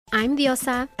I'm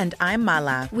Diosa. And I'm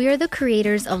Mala. We are the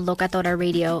creators of Locatora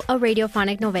Radio, a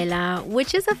radiophonic novela,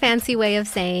 which is a fancy way of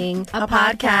saying a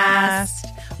podcast.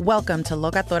 Welcome to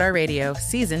Locatora Radio,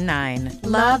 Season 9.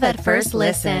 Love at first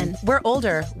listen. We're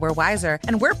older, we're wiser,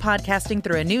 and we're podcasting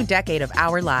through a new decade of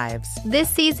our lives. This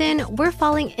season, we're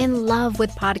falling in love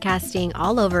with podcasting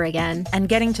all over again. And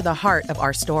getting to the heart of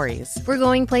our stories. We're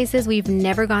going places we've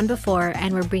never gone before,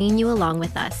 and we're bringing you along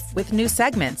with us. With new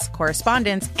segments,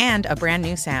 correspondence, and a brand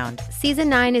new sound. Season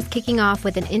 9 is kicking off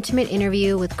with an intimate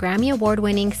interview with Grammy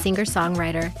Award-winning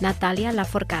singer-songwriter Natalia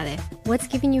Lafourcade. What's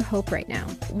giving you hope right now?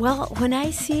 Well, when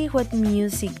I see what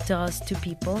music does to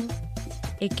people,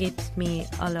 it gives me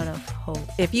a lot of hope.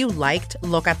 If you liked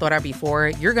Locatora before,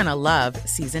 you're gonna love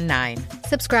Season 9.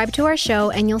 Subscribe to our show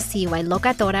and you'll see why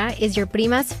Locatora is your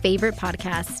prima's favorite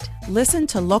podcast. Listen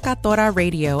to Locatora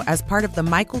Radio as part of the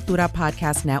My Cultura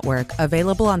Podcast Network,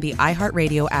 available on the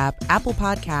iHeartRadio app, Apple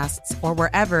Podcasts, or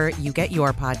wherever you get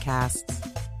your podcasts.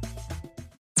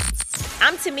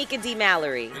 I'm Tamika D.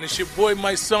 Mallory. And it's your boy,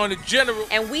 my son, the General.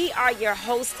 And we are your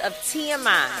hosts of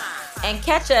TMI. And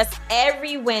catch us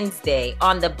every Wednesday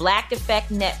on the Black Effect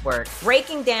Network,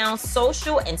 breaking down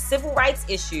social and civil rights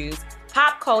issues,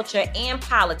 pop culture, and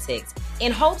politics,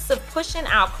 in hopes of pushing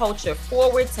our culture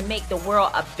forward to make the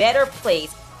world a better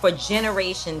place for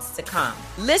generations to come.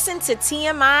 Listen to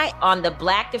TMI on the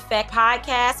Black Effect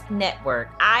Podcast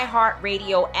Network,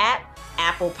 iHeartRadio app,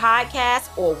 Apple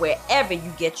Podcasts, or wherever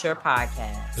you get your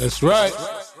podcasts. That's right.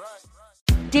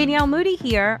 Danielle Moody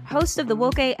here, host of the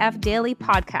Woke AF Daily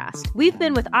podcast. We've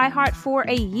been with iHeart for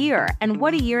a year, and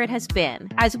what a year it has been.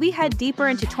 As we head deeper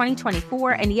into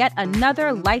 2024 and yet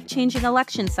another life-changing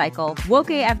election cycle,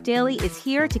 Woke AF Daily is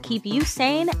here to keep you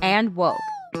sane and woke.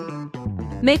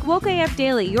 Make Woke AF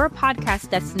Daily your podcast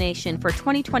destination for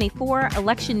 2024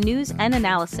 election news and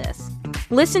analysis.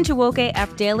 Listen to Woke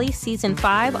AF Daily Season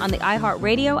 5 on the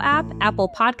iHeartRadio app, Apple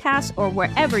Podcasts, or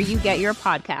wherever you get your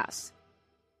podcasts.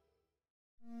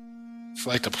 It's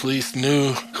like the police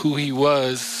knew who he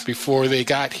was before they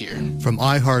got here. From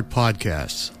iHeart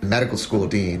Podcasts. The medical school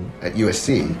dean at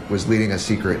USC was leading a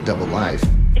secret double life.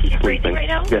 He's breathing right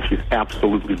now? Yes, he's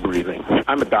absolutely breathing.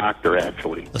 I'm a doctor,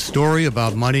 actually. A story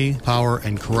about money, power,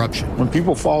 and corruption. When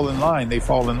people fall in line, they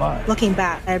fall in line. Looking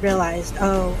back, I realized,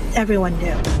 everyone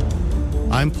knew.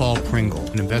 I'm Paul Pringle,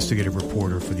 an investigative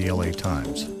reporter for the LA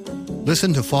Times.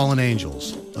 Listen to Fallen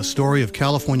Angels, a story of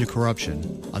California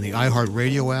corruption on the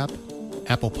iHeartRadio app,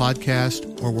 Apple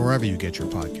Podcast, or wherever you get your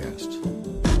podcasts.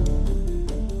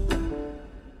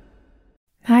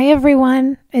 Hi,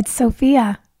 everyone. It's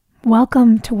Sophia.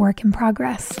 Welcome to Work in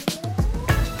Progress.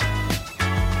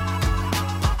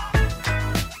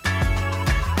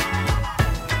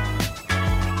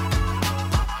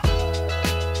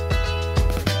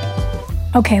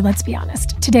 Okay, let's be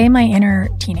honest. Today, my inner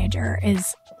teenager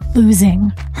is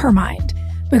losing her mind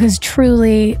because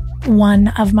truly one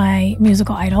of my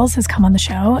musical idols has come on the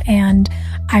show, and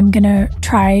I'm going to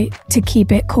try to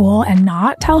keep it cool and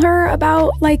not tell her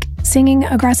about singing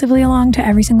aggressively along to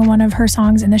every single one of her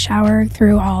songs in the shower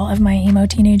through all of my emo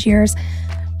teenage years.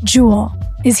 Jewel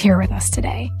is here with us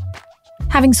today.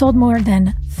 Having sold more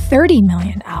than 30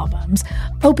 million albums,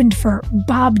 opened for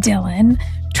Bob Dylan,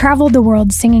 traveled the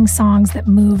world singing songs that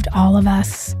moved all of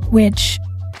us, which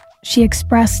she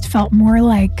expressed felt more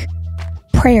like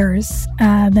prayers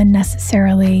than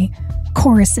necessarily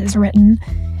choruses written.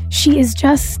 She is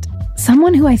just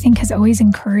someone who I think has always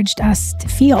encouraged us to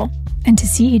feel and to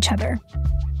see each other.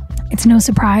 It's no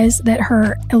surprise that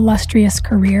her illustrious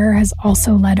career has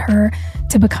also led her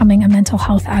to becoming a mental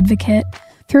health advocate.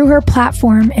 Through her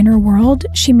platform, Inner World,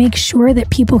 she makes sure that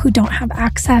people who don't have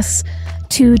access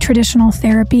to traditional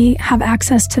therapy have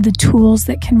access to the tools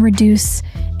that can reduce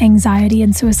anxiety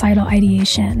and suicidal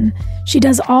ideation. She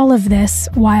does all of this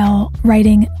while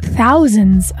writing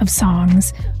thousands of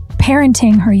songs,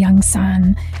 parenting her young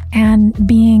son, and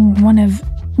being one of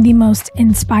the most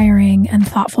inspiring and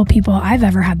thoughtful people I've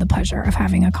ever had the pleasure of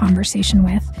having a conversation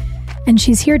with. And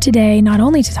she's here today not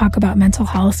only to talk about mental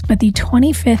health, but the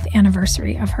 25th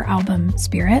anniversary of her album,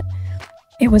 Spirit.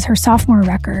 It was her sophomore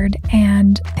record,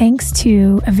 and thanks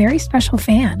to a very special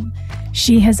fan,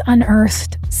 she has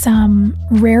unearthed some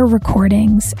rare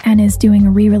recordings and is doing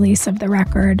a re-release of the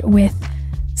record with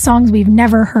songs we've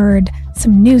never heard,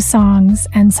 some new songs,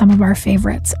 and some of our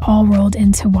favorites all rolled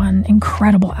into one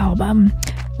incredible album.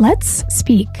 Let's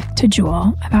speak to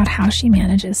Jewel about how she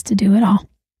manages to do it all.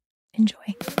 Enjoy.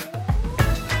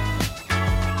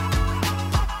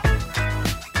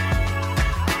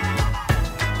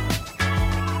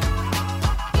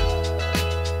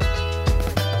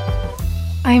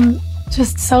 I'm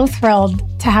just so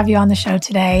thrilled to have you on the show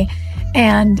today.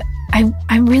 And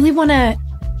I really want to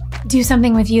do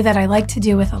something with you that I like to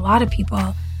do with a lot of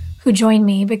people who join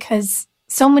me, because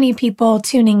so many people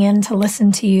tuning in to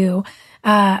listen to you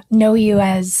know you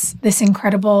as this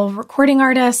incredible recording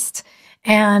artist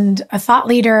and a thought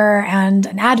leader and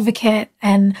an advocate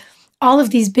and all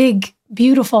of these big,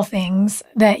 beautiful things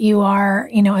that you are,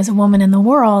 as a woman in the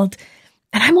world.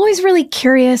 And I'm always really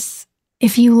curious,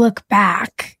 if you look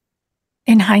back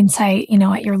in hindsight,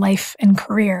 at your life and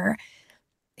career,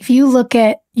 if you look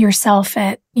at yourself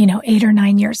at, 8 or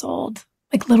 9 years old,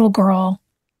 like little girl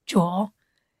Jewel,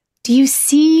 do you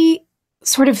see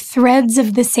sort of threads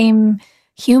of the same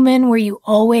human? Were you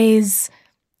always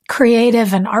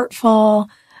creative and artful?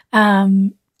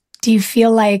 Do you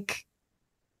feel like,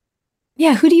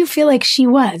 who do you feel like she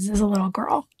was as a little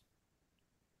girl?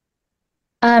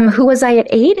 Who was I at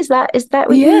 8? Is that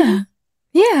what you mean?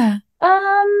 Yeah.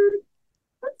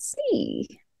 Let's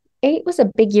see. 8 was a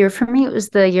big year for me. It was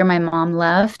the year my mom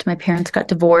left. My parents got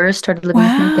divorced, started living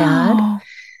with my dad.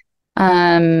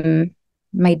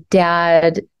 My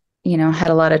dad, had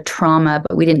a lot of trauma,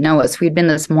 but we didn't know it. So we'd been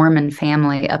this Mormon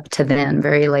family up to then,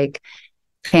 very like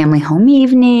family home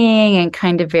evening and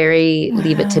kind of very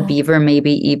Leave It to Beaver,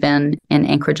 maybe even in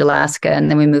Anchorage, Alaska. And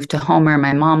then we moved to Homer.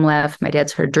 My mom left. My dad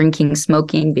started drinking,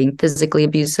 smoking, being physically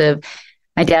abusive.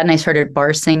 My dad and I started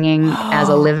bar singing as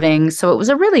a living. So it was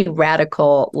a really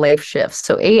radical life shift.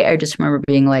 So 8, I just remember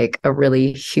being like a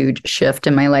really huge shift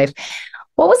in my life.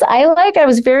 What was I like? I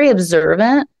was very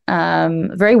observant,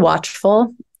 very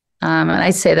watchful. And I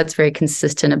say that's very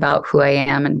consistent about who I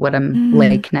am and what I'm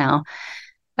like now.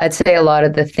 I'd say a lot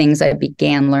of the things I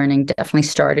began learning definitely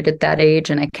started at that age.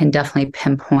 And I can definitely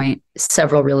pinpoint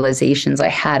several realizations I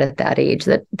had at that age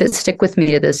that stick with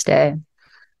me to this day.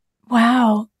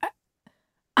 Wow.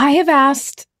 I have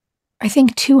asked, I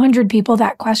think, 200 people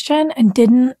that question and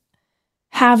didn't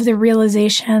have the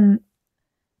realization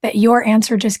that your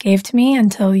answer just gave to me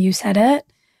until you said it,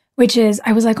 which is,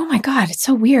 I was like, oh my God, it's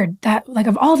so weird that, like,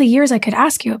 of all the years I could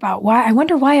ask you about, I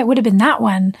wonder why it would have been that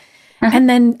one. And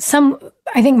then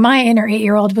I think my inner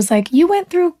 8-year-old was like, you went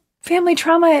through family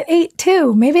trauma at 8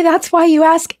 too. Maybe that's why you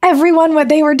ask everyone what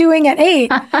they were doing at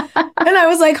 8. And I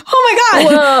was like, oh my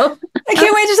God, whoa. I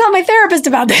can't wait to tell my therapist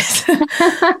about this.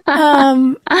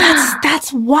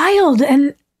 That's wild.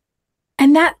 And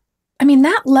that,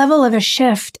 that level of a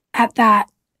shift at that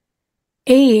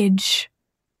age,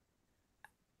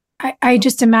 I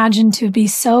just imagine to be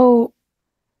so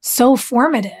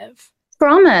formative.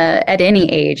 Trauma at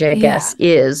any age, I guess,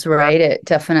 is, right? It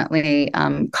definitely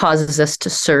causes us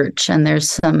to search. And there's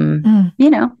some,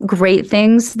 great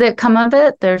things that come of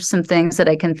it. There's some things that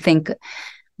I can think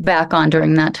back on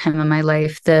during that time of my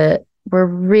life that were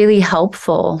really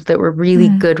helpful, that were really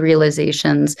good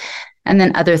realizations. And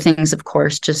then other things, of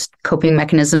course, just coping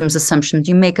mechanisms, assumptions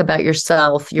you make about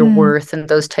yourself, your worth, and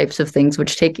those types of things,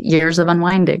 which take years of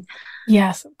unwinding.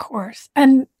 Yes, of course.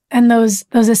 And those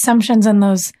assumptions and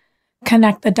those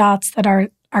connect the dots that our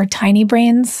tiny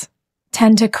brains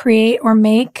tend to create or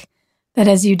make, that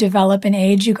as you develop in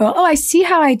age, you go, oh, I see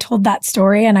how I told that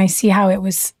story, and I see how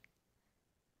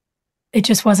it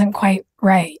just wasn't quite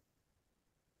right.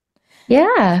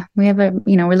 Yeah. We have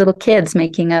we're little kids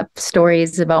making up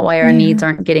stories about why our needs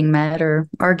aren't getting met or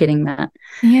are getting met.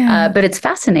 Yeah. But it's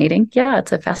fascinating. Yeah.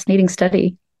 It's a fascinating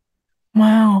study.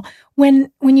 Wow.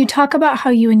 When you talk about how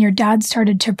you and your dad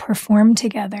started to perform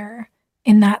together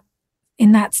in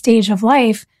that stage of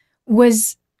life,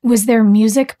 was there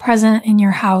music present in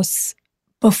your house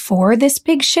before this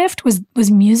big shift?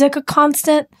 Was music a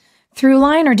constant through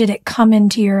line, or did it come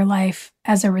into your life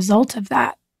as a result of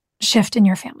that shift in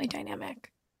your family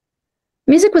dynamic?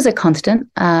 Music was a constant.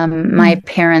 My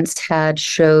parents had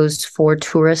shows for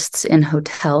tourists in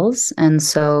hotels. And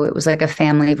so it was like a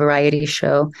family variety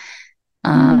show.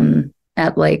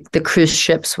 At like the cruise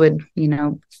ships would,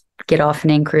 get off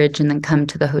in Anchorage and then come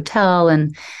to the hotel.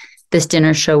 And this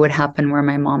dinner show would happen where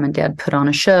my mom and dad put on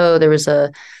a show. There was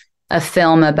a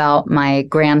film about my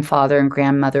grandfather and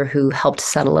grandmother who helped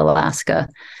settle Alaska.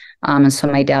 And so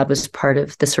my dad was part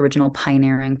of this original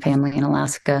pioneering family in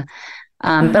Alaska.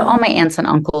 But all my aunts and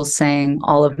uncles sang,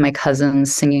 all of my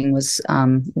cousins singing was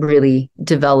really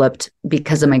developed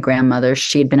because of my grandmother.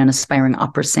 She had been an aspiring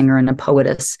opera singer and a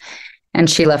poetess. And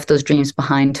she left those dreams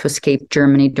behind to escape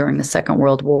Germany during the Second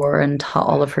World War and taught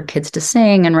all of her kids to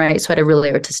sing and write. So I had a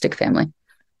really artistic family.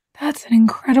 That's an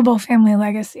incredible family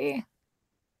legacy.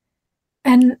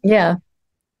 And yeah.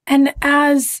 And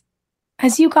as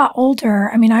you got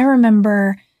older, I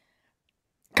remember,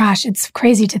 gosh, it's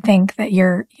crazy to think that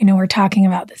we're talking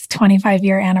about this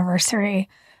 25-year anniversary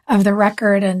of the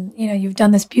record, and you've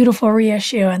done this beautiful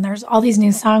reissue, and there's all these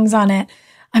new songs on it.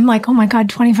 I'm like, oh my God,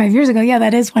 25 years ago. Yeah,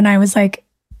 that is when I was like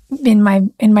in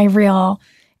my real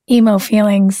emo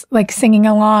feelings, like singing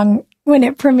along when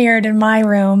it premiered in my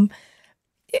room.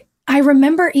 I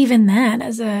remember even then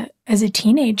as a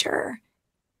teenager,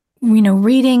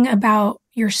 reading about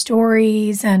your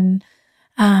stories and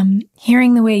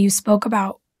hearing the way you spoke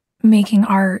about making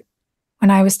art when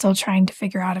I was still trying to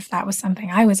figure out if that was something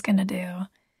I was going to do.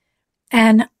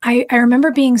 And I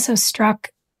remember being so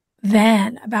struck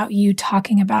then about you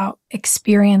talking about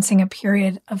experiencing a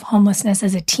period of homelessness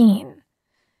as a teen.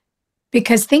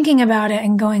 Because thinking about it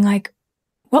and going like,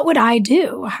 what would I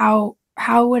do? How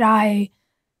would I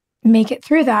make it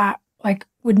through that? Like,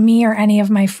 would me or any of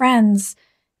my friends,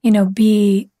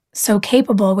 be so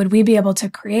capable? Would we be able to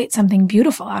create something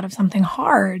beautiful out of something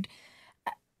hard?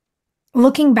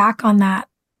 Looking back on that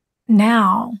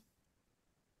now,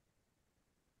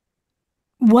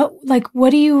 what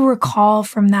do you recall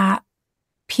from that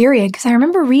period? Because I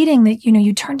remember reading that,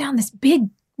 you turned down this big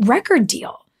record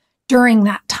deal during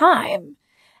that time.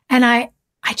 And I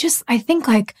think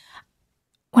like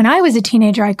when I was a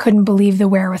teenager, I couldn't believe the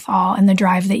wherewithal and the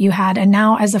drive that you had. And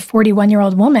now as a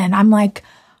 41-year-old woman, I'm like,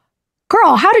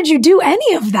 girl, how did you do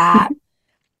any of that?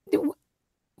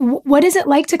 What is it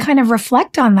like to kind of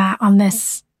reflect on that, on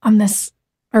this,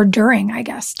 or during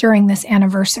this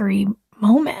anniversary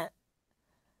moment?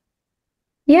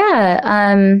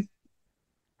 Yeah.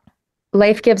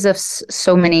 Life gives us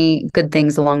so many good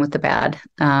things along with the bad.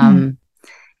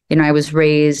 I was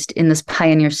raised in this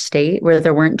pioneer state where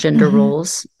there weren't gender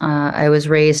roles. I was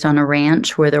raised on a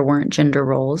ranch where there weren't gender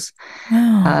roles.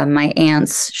 Wow. My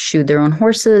aunts shoed their own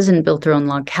horses and built their own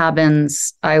log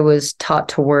cabins. I was taught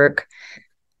to work.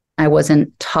 I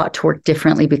wasn't taught to work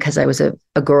differently because I was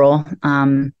a girl.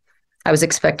 I was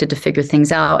expected to figure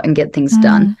things out and get things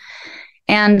done.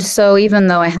 And so even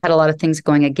though I had a lot of things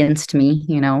going against me,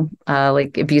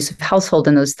 like abusive household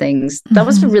and those things, that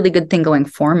was a really good thing going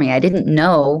for me. I didn't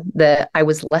know that I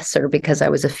was lesser because I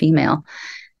was a female.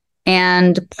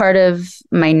 And part of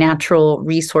my natural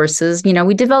resources,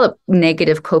 we develop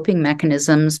negative coping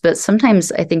mechanisms, but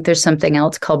sometimes I think there's something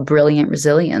else called brilliant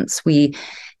resilience. We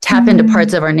tap into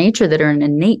parts of our nature that are an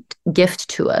innate gift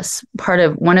to us.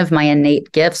 One of my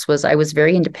innate gifts was I was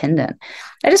very independent.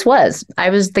 I just was. I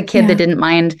was the kid that didn't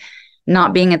mind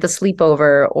not being at the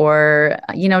sleepover or,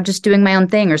 just doing my own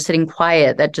thing or sitting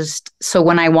quiet. So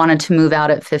when I wanted to move out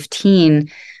at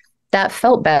 15, that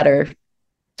felt better.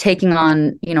 Taking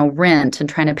on, rent and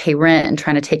trying to pay rent and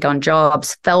trying to take on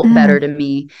jobs felt better to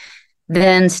me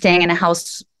than staying in a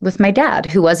house with my dad,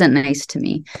 who wasn't nice to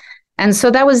me. And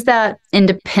so that was that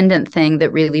independent thing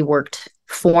that really worked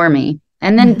for me.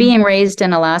 And then being raised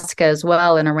in Alaska as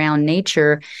well and around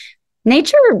nature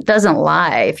doesn't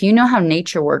lie. If you know how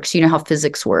nature works, you know how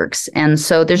physics works. And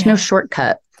so there's no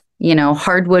shortcut.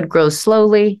 Hardwood grows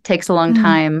slowly, takes a long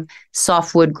time.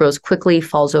 Softwood grows quickly,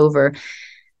 falls over.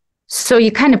 So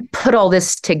you kind of put all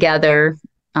this together.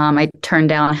 I turned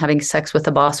down having sex with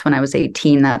a boss when I was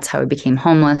 18. That's how I became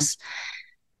homeless.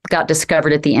 Got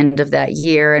discovered at the end of that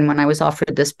year. And when I was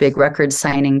offered this big record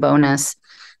signing bonus,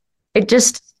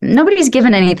 nobody's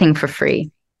given anything for free.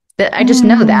 I just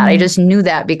know that. I just knew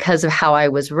that because of how I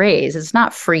was raised. It's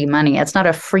not free money. It's not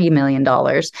a free $1 million.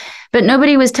 But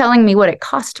nobody was telling me what it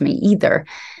cost me either.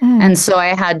 And so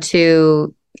I had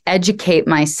to educate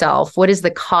myself. What is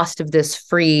the cost of this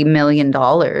free $1 million?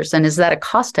 And is that a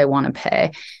cost I want to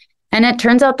pay? And it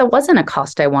turns out that wasn't a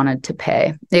cost I wanted to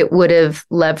pay. It would have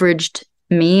leveraged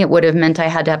me. It would have meant I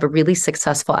had to have a really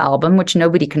successful album, which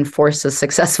nobody can force a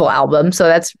successful album. So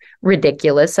that's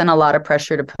ridiculous and a lot of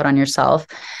pressure to put on yourself,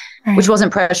 which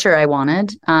wasn't pressure I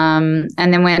wanted. And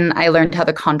then when I learned how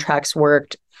the contracts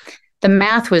worked, the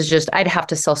math was just, I'd have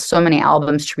to sell so many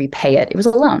albums to repay it. It was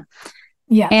a loan.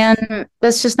 Yeah. And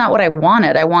that's just not what I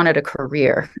wanted. I wanted a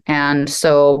career. And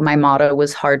so my motto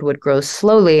was hardwood grows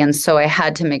slowly. And so I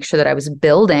had to make sure that I was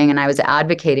building and I was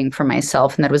advocating for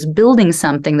myself and that I was building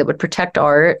something that would protect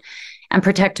art and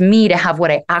protect me to have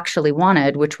what I actually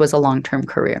wanted, which was a long-term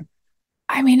career.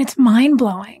 I mean, it's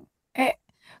mind-blowing.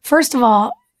 First of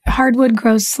all, hardwood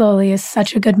grows slowly is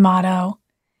such a good motto.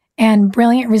 And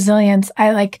brilliant resilience,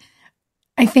 I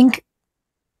think,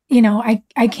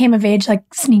 I came of age like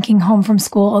sneaking home from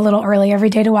school a little early every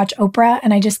day to watch Oprah.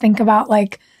 And I just think about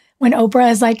like when Oprah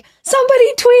is like,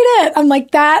 somebody tweet it. I'm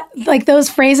like that, like those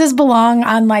phrases belong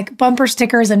on like bumper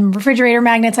stickers and refrigerator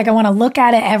magnets. Like I want to look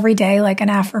at it every day like an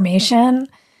affirmation.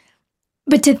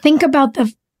 But to think about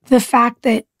the fact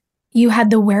that you had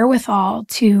the wherewithal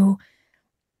to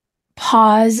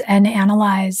pause and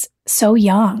analyze so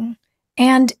young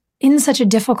and in such a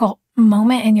difficult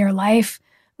moment in your life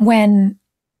when,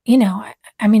 you know,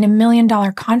 I mean, $1 million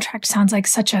contract sounds like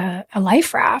such a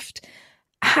life raft.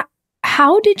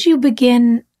 How did you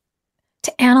begin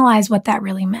to analyze what that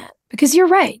really meant? Because you're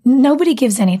right. Nobody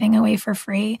gives anything away for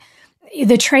free.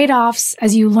 The trade-offs,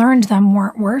 as you learned them,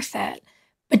 weren't worth it.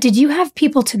 But did you have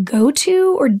people to go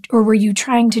to, or were you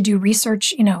trying to do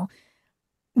research, you know,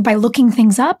 by looking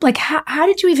things up? Like, how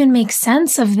did you even make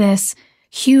sense of this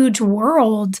huge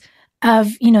world of,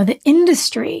 you know, the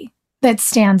industry that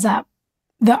stands up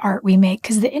the art we make?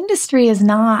 Because the industry is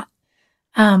not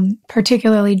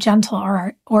particularly gentle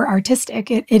or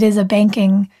artistic. It is a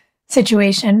banking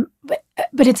situation,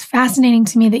 but it's fascinating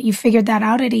to me that you figured that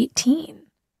out at 18.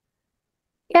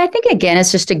 Yeah, I think, again,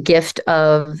 it's just a gift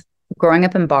of growing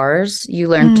up in bars. You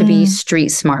learn to be street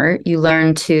smart. You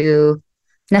learn to,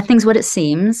 nothing's what it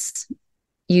seems.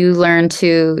 You learn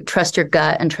to trust your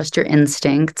gut and trust your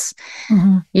instincts.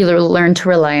 Mm-hmm. You learn to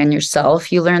rely on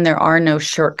yourself. You learn there are no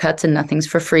shortcuts and nothing's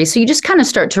for free. So you just kind of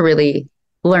start to really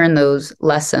learn those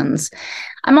lessons.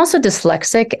 I'm also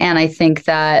dyslexic, and I think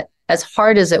that as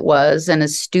hard as it was and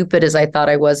as stupid as I thought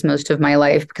I was most of my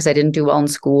life because I didn't do well in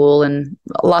school and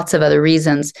lots of other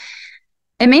reasons,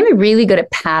 it made me really good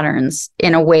at patterns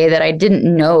in a way that I didn't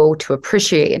know to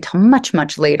appreciate until much,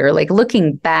 much later. Like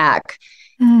looking back,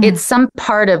 it's some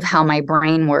part of how my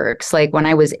brain works. Like when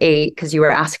I was 8, because you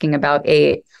were asking about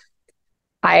 8,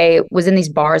 I was in these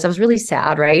bars. I was really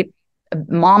sad, right?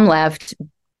 Mom left,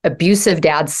 abusive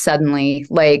dad suddenly.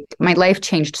 Like my life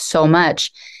changed so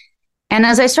much. And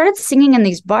as I started singing in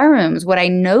these bar rooms, what I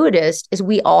noticed is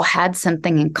we all had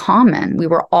something in common. We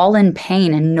were all in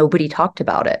pain and nobody talked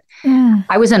about it.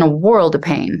 I was in a world of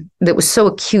pain that was so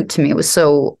acute to me. It was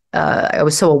so, I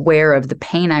was so aware of the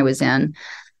pain I was in.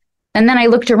 And then I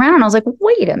looked around and I was like,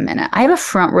 wait a minute, I have a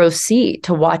front row seat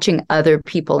to watching other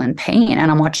people in pain. And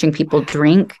I'm watching people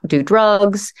drink, do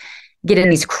drugs, get in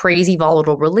these crazy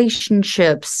volatile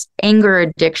relationships, anger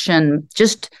addiction,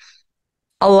 just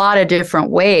a lot of different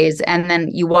ways. And then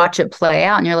you watch it play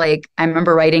out and you're like, I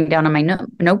remember writing down in my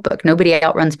notebook, nobody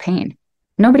outruns pain.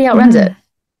 Nobody outruns it.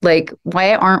 Like,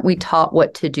 why aren't we taught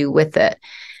what to do with it?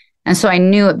 And so I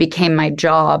knew it became my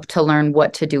job to learn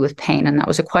what to do with pain. And that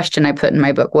was a question I put in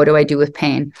my book. What do I do with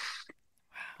pain?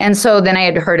 And so then I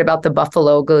had heard about the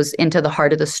buffalo goes into the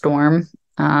heart of the storm.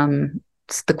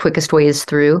 It's the quickest way is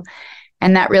through.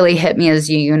 And that really hit me as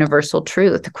a universal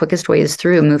truth. The quickest way is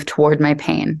through, move toward my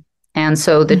pain. And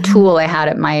so the tool I had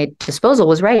at my disposal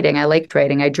was writing. I liked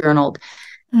writing. I journaled.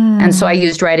 And so I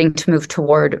used writing to move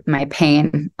toward my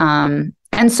pain.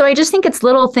 And so I just think it's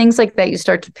little things like that you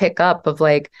start to pick up of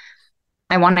like,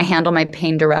 I want to handle my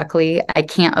pain directly. I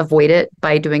can't avoid it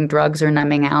by doing drugs or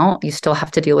numbing out. You still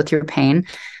have to deal with your pain.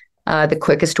 The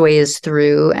quickest way is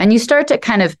through. And you start to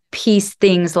kind of piece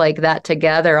things like that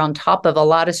together on top of a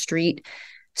lot of street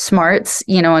smarts,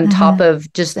 you know, on top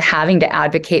of just having to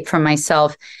advocate for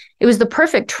myself. It was the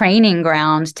perfect training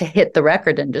ground to hit the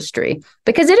record industry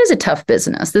because it is a tough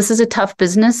business. This is a tough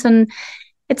business and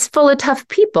it's full of tough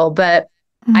people. But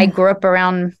I grew up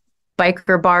around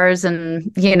biker bars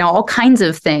and, you know, all kinds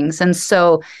of things. And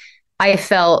so I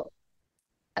felt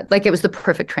like it was the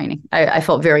perfect training. I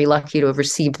felt very lucky to have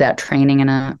received that training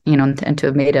and, you know, and to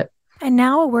have made it. And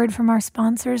now a word from our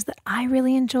sponsors that I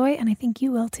really enjoy, and I think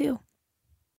you will too.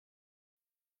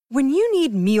 When you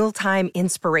need mealtime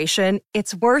inspiration,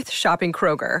 it's worth shopping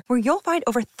Kroger, where you'll find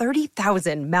over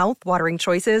 30,000 mouth-watering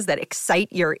choices that excite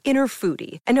your inner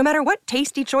foodie. And no matter what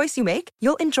tasty choice you make,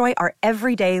 you'll enjoy our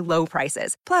everyday low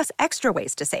prices, plus extra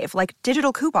ways to save, like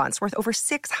digital coupons worth over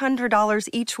 $600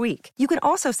 each week. You can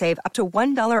also save up to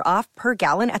 $1 off per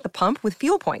gallon at the pump with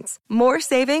fuel points. More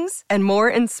savings and more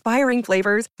inspiring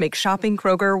flavors make shopping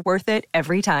Kroger worth it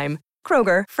every time.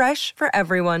 Kroger, fresh for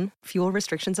everyone. Fuel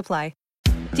restrictions apply.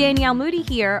 Danielle Moody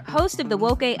here, host of the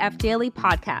Woke AF Daily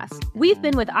podcast. We've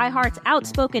been with iHeart's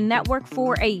Outspoken Network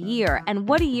for a year, and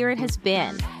what a year it has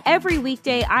been. Every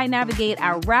weekday, I navigate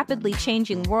our rapidly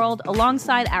changing world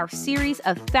alongside our series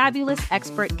of fabulous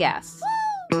expert guests.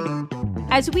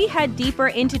 As we head deeper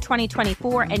into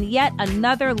 2024 and yet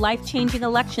another life-changing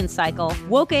election cycle,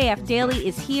 Woke AF Daily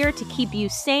is here to keep you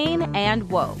sane and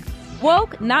woke.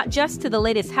 Woke not just to the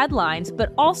latest headlines,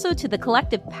 but also to the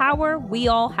collective power we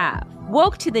all have.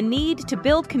 Woke to the need to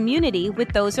build community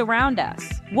with those around us.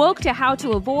 Woke to how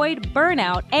to avoid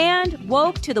burnout, and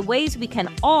woke to the ways we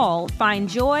can all find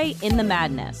joy in the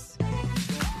madness.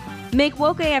 Make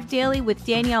Woke AF Daily with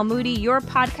Danielle Moody your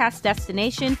podcast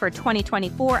destination for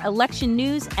 2024 election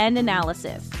news and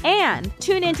analysis. And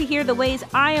tune in to hear the ways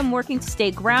I am working to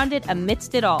stay grounded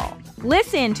amidst it all.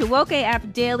 Listen to Woke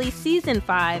AF Daily Season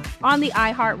 5 on the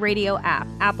iHeartRadio app,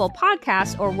 Apple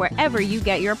Podcasts, or wherever you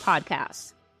get your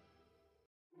podcasts.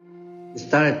 We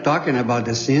started talking about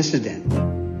this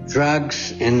incident.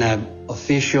 Drugs and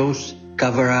officials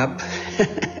cover up.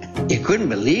 You couldn't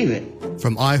believe it.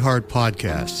 From iHeart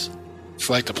Podcasts. It's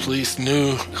like the police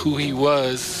knew who he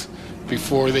was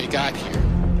before they got here.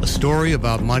 A story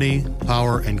about money,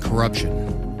 power, and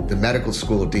corruption. The medical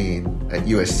school dean at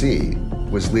USC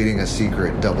was leading a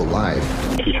secret double life.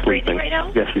 She's sleeping right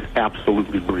now? Yes, she's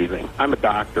absolutely breathing. I'm a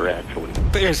doctor, actually.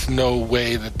 There's no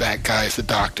way that guy's a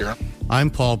doctor.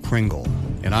 I'm Paul Pringle,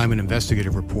 and I'm an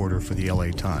investigative reporter for the LA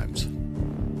Times.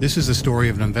 This is the story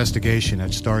of an investigation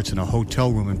that starts in a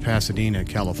hotel room in Pasadena,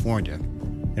 California,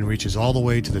 and reaches all the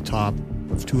way to the top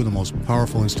of two of the most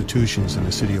powerful institutions in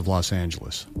the city of Los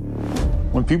Angeles.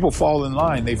 When people fall in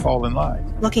line, they fall in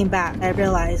line. Looking back, I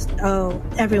realized,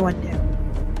 everyone knew.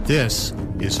 This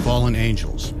is Fallen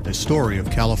Angels, a story of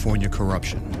California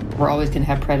corruption. We're always going to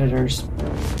have predators.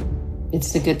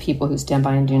 It's the good people who stand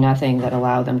by and do nothing that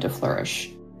allow them to flourish.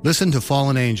 Listen to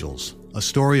Fallen Angels, a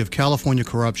story of California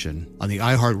corruption on the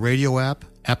iHeartRadio app,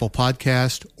 Apple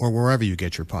Podcast, or wherever you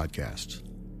get your podcasts.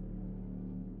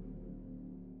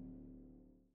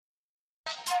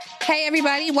 Hey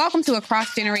everybody, welcome to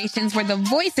Across Generations, where the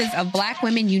voices of Black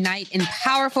women unite in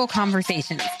powerful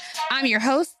conversations. I'm your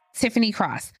host, Tiffany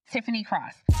Cross.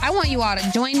 I want you all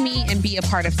to join me and be a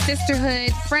part of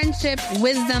sisterhood, friendship,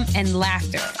 wisdom, and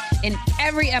laughter. In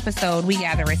every episode, we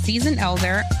gather a seasoned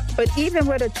elder. But even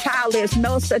with a child, there's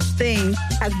no such thing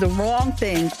as the wrong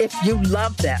thing if you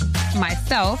love them.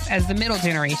 Myself, as the middle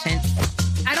generation.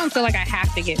 I don't feel like I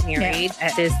have to get married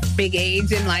at this big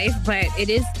age in life, but it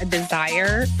is a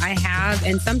desire I have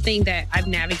and something that I've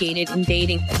navigated in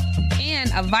dating.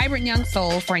 And a vibrant young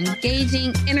soul for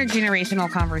engaging intergenerational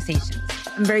conversations.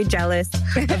 I'm very jealous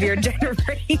of your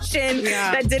generation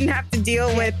that didn't have to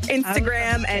deal with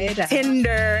Instagram and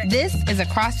Tinder. This is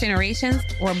Across Generations,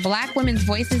 where Black women's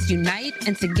voices unite,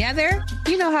 and together,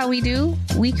 you know how we do,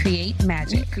 we create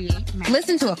magic.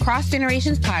 Listen to Across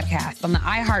Generations podcast on the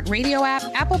iHeartRadio app,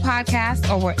 Apple Podcasts,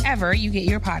 or wherever you get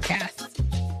your podcasts.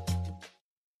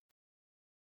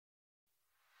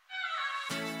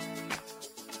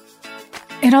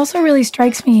 It also really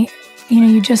strikes me,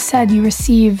 you just said you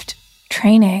received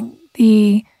training.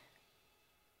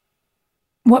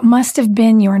 What must have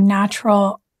been your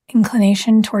natural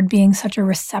inclination toward being such a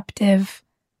receptive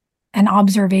and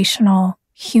observational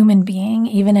human being,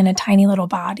 even in a tiny little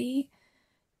body,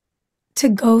 to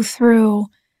go through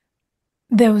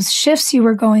those shifts you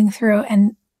were going through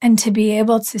and to be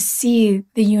able to see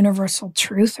the universal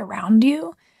truth around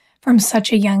you from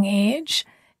such a young age.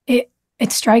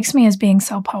 It strikes me as being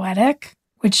so poetic,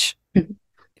 which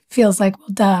feels like, well,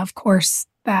 duh, of course,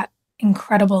 that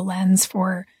incredible lens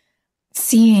for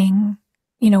seeing,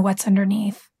 what's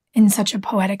underneath in such a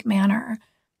poetic manner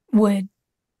would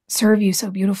serve you so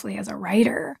beautifully as a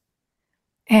writer.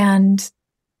 And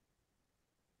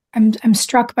I'm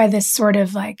struck by this sort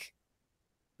of like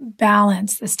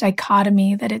balance, this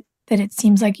dichotomy that it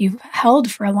seems like you've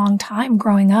held for a long time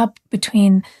growing up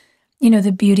between,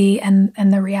 the beauty and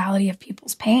the reality of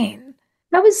people's pain.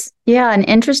 That was, an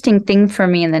interesting thing for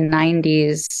me in the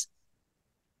 90s.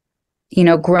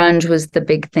 Grunge was the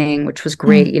big thing, which was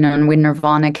great, and when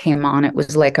Nirvana came on, it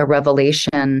was like a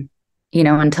revelation.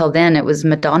 Until then, it was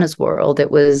Madonna's world.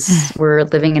 It was, we're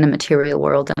living in a material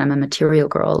world, and I'm a material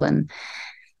girl, and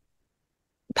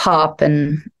pop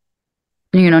and,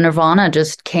 Nirvana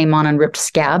just came on and ripped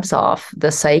scabs off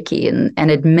the psyche and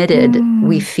admitted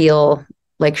we feel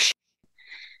like shit.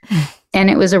 And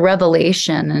it was a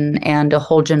revelation, and a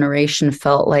whole generation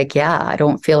felt like, I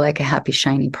don't feel like a happy,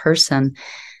 shiny person.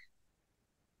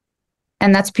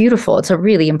 And that's beautiful. It's a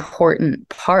really important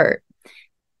part.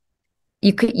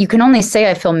 You can only say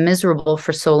I feel miserable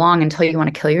for so long until you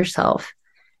want to kill yourself.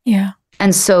 Yeah.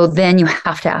 And so then you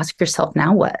have to ask yourself,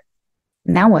 now what?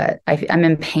 Now what? I'm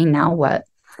in pain. Now what?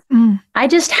 I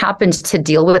just happened to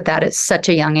deal with that at such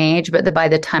a young age, but by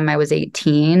the time I was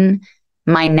 18,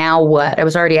 my now what? I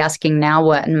was already asking now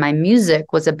what, and my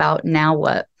music was about now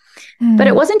what. But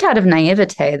it wasn't out of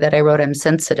naivete that I wrote I'm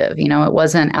sensitive. It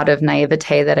wasn't out of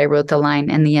naivete that I wrote the line,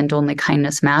 in the end, only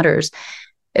kindness matters.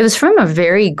 It was from a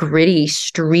very gritty,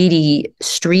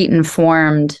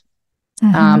 street-informed.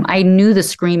 I knew the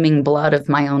screaming blood of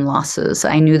my own losses.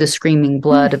 I knew the screaming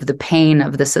blood of the pain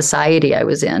of the society I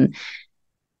was in.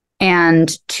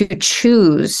 And to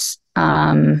choose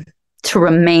to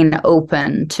remain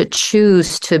open, to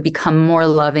choose to become more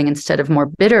loving instead of more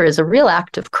bitter is a real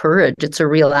act of courage. It's a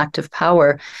real act of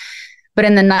power. But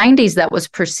in the 90s, that was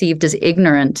perceived as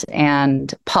ignorant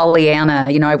and Pollyanna.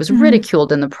 You know, I was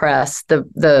ridiculed in the press.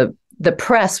 The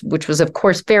press, which was, of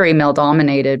course, very male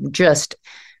dominated, just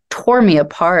tore me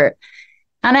apart.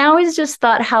 And I always just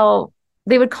thought how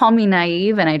they would call me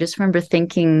naive. And I just remember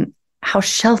thinking how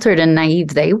sheltered and naive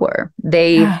they were.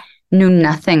 They knew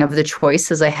nothing of the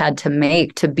choices I had to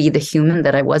make to be the human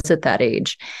that I was at that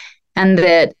age. And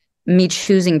that me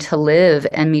choosing to live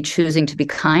and me choosing to be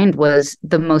kind was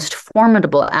the most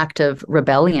formidable act of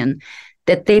rebellion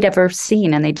that they'd ever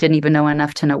seen. And they didn't even know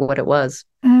enough to know what it was.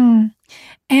 And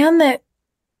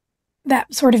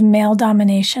that sort of male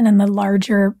domination and the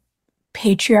larger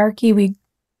patriarchy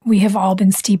we have all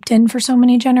been steeped in for so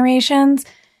many generations,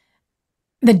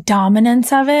 the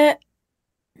dominance of it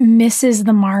misses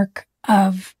the mark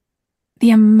of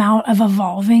the amount of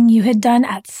evolving you had done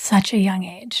at such a young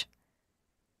age.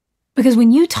 Because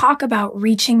when you talk about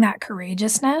reaching that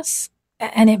courageousness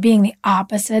and it being the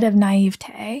opposite of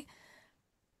naivete,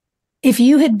 if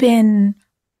you had been,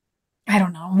 I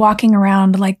don't know, walking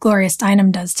around like Gloria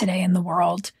Steinem does today in the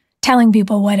world, telling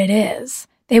people what it is,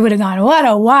 they would have gone, what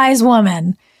a wise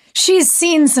woman. She's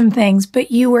seen some things,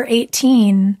 but you were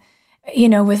 18, you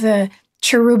know, with a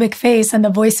cherubic face and the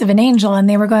voice of an angel, and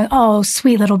they were going, oh,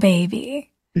 sweet little baby.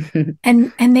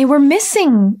 and they were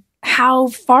missing how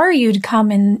far you'd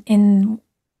come in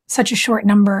such a short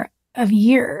number of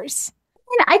years.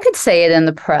 I could say it in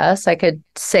the press. I could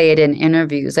say it in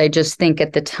interviews. I just think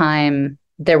at the time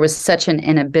there was such an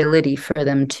inability for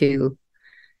them to.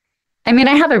 I mean,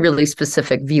 I have a really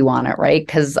specific view on it, right?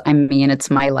 Because I mean, it's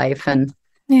my life,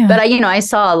 but I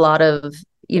saw a lot of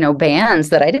bands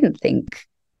that I didn't think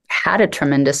had a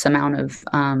tremendous amount of.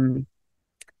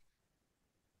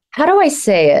 How do I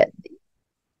say it?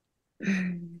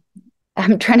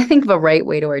 I'm trying to think of a right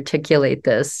way to articulate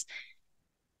this.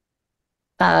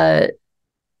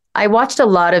 I watched a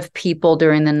lot of people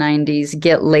during the 90s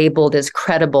get labeled as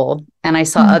credible, and I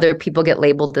saw other people get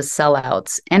labeled as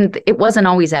sellouts, and it wasn't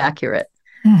always accurate.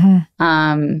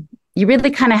 You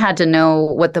really kind of had to know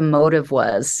what the motive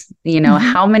was.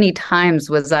 How many times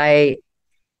was I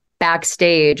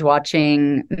backstage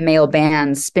watching male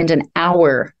bands spend an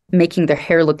hour making their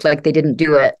hair look like they didn't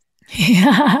do it?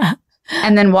 Yeah.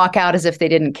 And then walk out as if they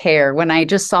didn't care, when I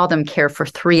just saw them care for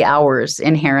 3 hours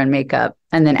in hair and makeup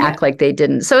and then act like they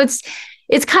didn't. So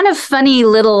it's kind of funny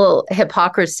little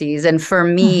hypocrisies. And for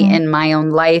me, in my own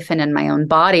life and in my own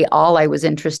body, all I was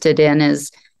interested in is,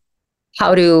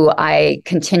 how do I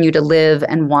continue to live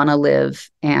and want to live?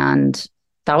 And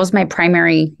that was my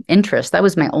primary interest. That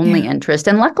was my only interest.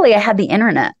 And luckily I had the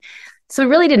internet. So it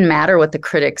really didn't matter what the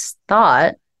critics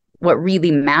thought. What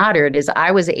really mattered is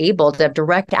I was able to have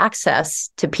direct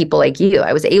access to people like you.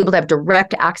 I was able to have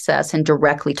direct access and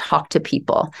directly talk to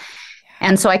people.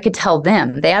 And so I could tell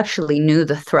them. They actually knew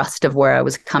the thrust of where I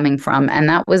was coming from. And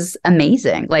that was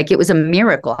amazing. Like, it was a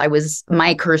miracle.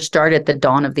 My career started at the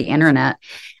dawn of the internet.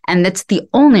 And that's the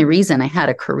only reason I had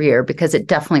a career, because it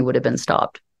definitely would have been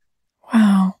stopped.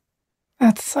 Wow.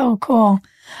 That's so cool.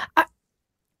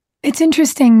 It's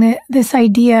interesting that this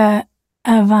idea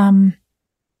of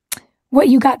what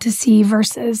you got to see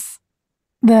versus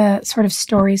the sort of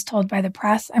stories told by the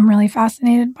press, I'm really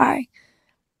fascinated by.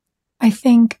 I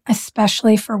think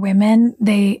especially for women,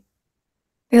 they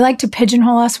like to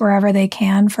pigeonhole us wherever they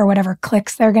can for whatever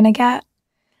clicks they're going to get.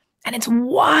 And it's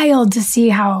wild to see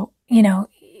how,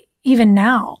 even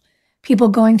now, people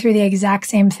going through the exact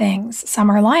same things.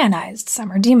 Some are lionized,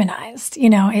 some are demonized.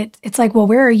 It's like, well,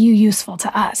 where are you useful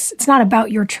to us? It's not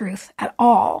about your truth at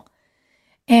all.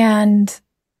 And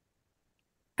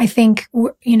I think,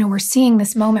 we're seeing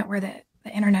this moment where the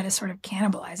internet is sort of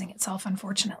cannibalizing itself,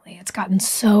 unfortunately. It's gotten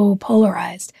so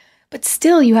polarized. But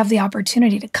still, you have the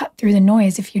opportunity to cut through the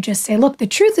noise if you just say, look, the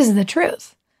truth is the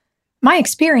truth. My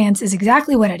experience is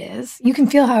exactly what it is. You can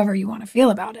feel however you want to feel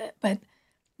about it, but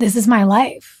this is my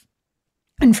life.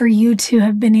 And for you to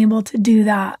have been able to do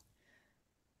that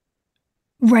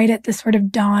right at the sort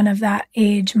of dawn of that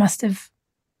age must have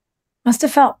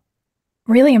felt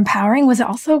really empowering. Was it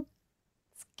also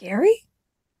scary?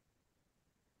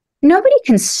 Nobody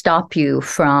can stop you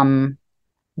from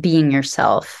being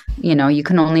yourself. You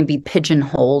can only be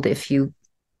pigeonholed if you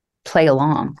play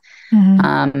along.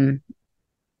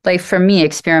 Like for me,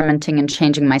 experimenting and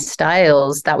changing my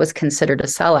styles, that was considered a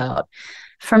sellout.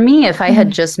 For me, if I had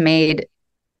just made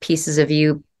pieces of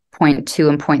you 0.2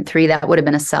 and 0.3, that would have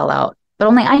been a sellout. But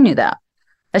only I knew that.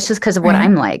 That's just because of what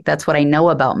I'm like. That's what I know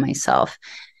about myself.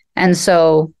 And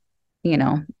so,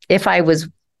 if I was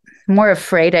more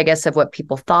afraid, I guess, of what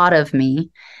people thought of me,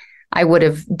 I would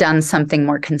have done something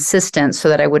more consistent so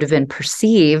that I would have been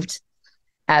perceived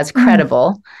as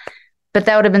credible. But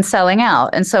that would have been selling out.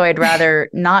 And so I'd rather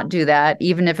not do that,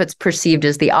 even if it's perceived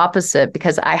as the opposite,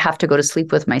 because I have to go to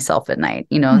sleep with myself at night,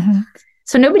 you know.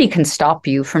 So nobody can stop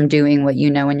you from doing what you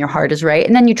know in your heart is right.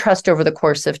 And then you trust over the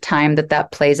course of time that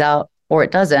that plays out, or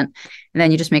it doesn't. And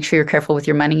then you just make sure you're careful with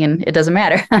your money and it doesn't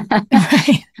matter. But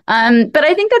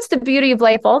I think that's the beauty of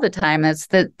life all the time.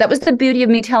 That was the beauty of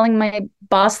me telling my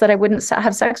boss that I wouldn't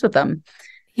have sex with them.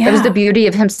 Yeah. That was the beauty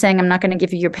of him saying, I'm not going to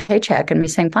give you your paycheck, and me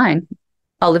saying, fine,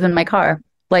 I'll live in my car.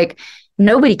 Like,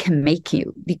 nobody can make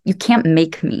you. You can't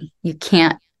make me. You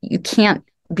can't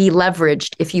be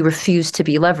leveraged if you refuse to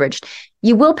be leveraged.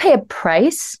 You will pay a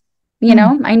price. You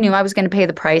know, I knew I was going to pay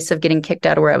the price of getting kicked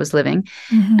out of where I was living.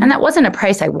 And that wasn't a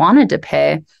price I wanted to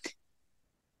pay.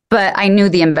 But I knew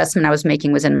the investment I was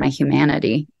making was in my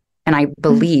humanity. And I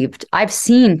believed, I've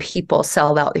seen people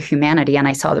sell out their humanity, and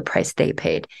I saw the price they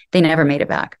paid. They never made it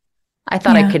back. I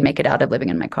thought I could make it out of living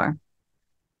in my car.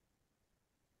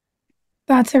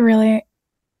 That's a really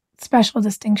special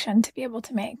distinction to be able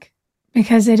to make,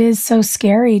 because it is so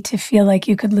scary to feel like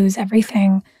you could lose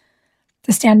everything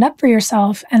to stand up for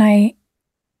yourself. And I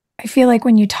feel like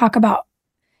when you talk about,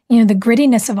 you know, the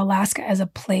grittiness of Alaska as a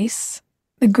place,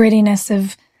 the grittiness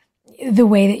of the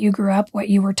way that you grew up, what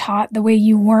you were taught, the way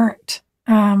you weren't,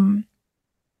 you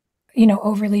know,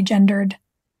 overly gendered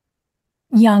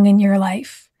young in your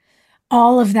life,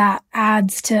 all of that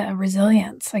adds to a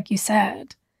resilience, like you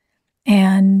said.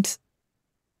 And,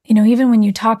 you know, even when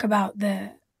you talk about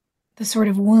the sort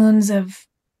of wounds of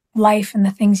life and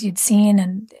the things you'd seen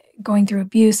and going through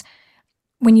abuse,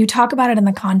 when you talk about it in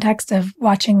the context of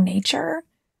watching nature,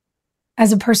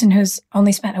 as a person who's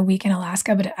only spent a week in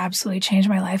Alaska, but it absolutely changed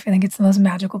my life. I think it's the most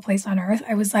magical place on earth.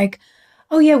 I was like,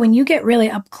 oh yeah, when you get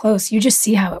really up close, you just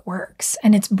see how it works.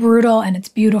 And it's brutal and it's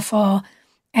beautiful.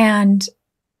 And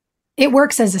it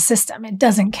works as a system. It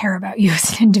doesn't care about you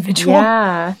as an individual.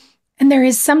 Yeah. And there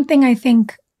is something, I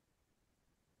think,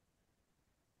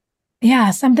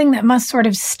 something that must sort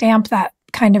of stamp that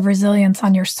kind of resilience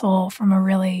on your soul from a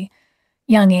really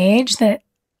young age that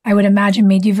I would imagine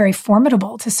made you very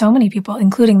formidable to so many people,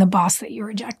 including the boss that you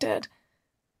rejected.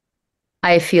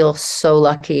 I feel so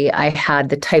lucky I had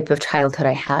the type of childhood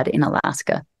I had in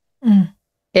Alaska.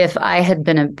 If I had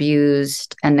been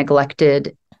abused and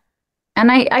neglected,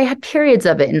 and I had periods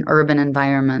of it in urban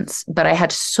environments, but I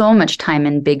had so much time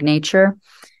in big nature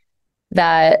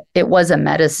that it was a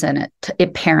medicine.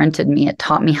 It parented me. It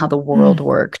taught me how the world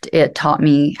worked. It taught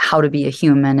me how to be a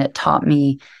human. It taught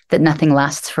me that nothing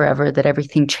lasts forever, that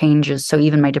everything changes. So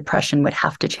even my depression would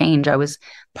have to change. I was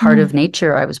part of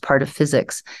nature. I was part of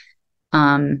physics.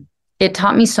 It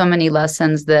taught me so many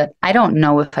lessons that I don't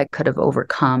know if I could have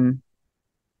overcome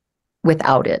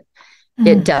without it.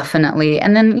 It definitely,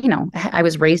 and then, you know, I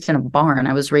was raised in a barn.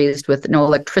 I was raised with no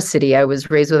electricity. I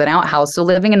was raised with an outhouse. So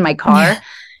living in my car,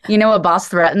 you know, a boss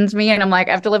threatens me and I'm like,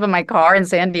 I have to live in my car in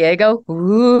San Diego.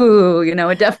 Ooh, you know,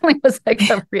 it definitely was like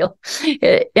a real,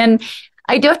 and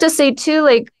I do have to say too,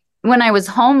 like when I was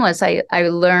homeless, I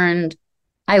learned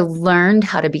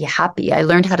how to be happy. I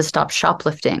learned how to stop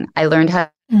shoplifting. I learned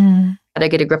how to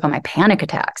get a grip on my panic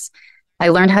attacks. I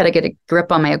learned how to get a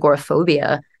grip on my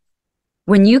agoraphobia.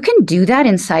 When you can do that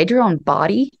inside your own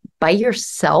body by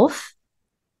yourself,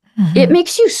 it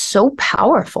makes you so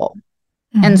powerful.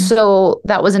 And so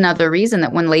that was another reason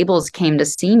that when labels came to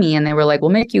see me and they were like,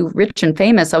 we'll make you rich and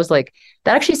famous, I was like,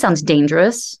 that actually sounds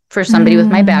dangerous for somebody with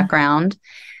my background.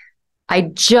 I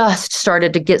just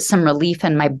started to get some relief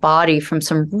in my body from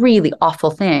some really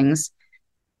awful things.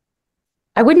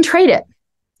 I wouldn't trade it.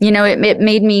 You know, it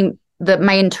made me,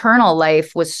 my internal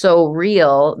life was so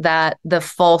real that the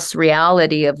false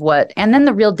reality of and then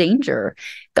the real danger.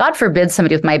 God forbid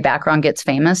somebody with my background gets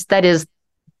famous. That is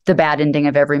the bad ending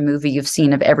of every movie you've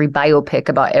seen, of every biopic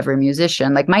about every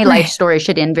musician. Like my life story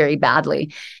should end very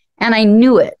badly. And I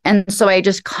knew it. And so I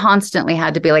just constantly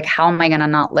had to be like, how am I going to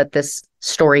not let this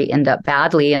story end up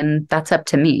badly? And that's up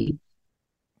to me.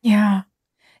 Yeah.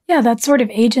 Yeah, that sort of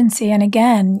agency. And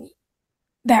again,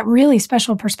 that really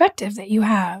special perspective that you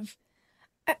have.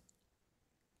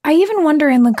 I even wonder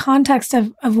in the context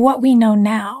of what we know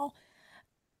now,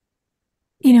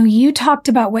 you know, you talked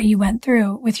about what you went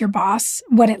through with your boss,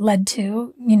 what it led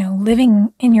to, you know,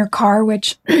 living in your car,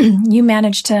 which you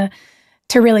managed to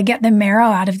really get the marrow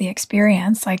out of the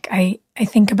experience. Like I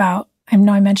think about, I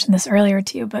know I mentioned this earlier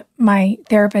to you, but my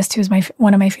therapist, who's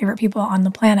one of my favorite people on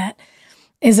the planet,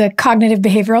 is a cognitive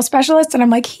behavioral specialist. And I'm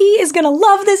like, he is going to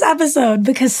love this episode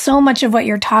because so much of what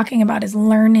you're talking about is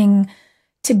learning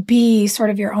to be sort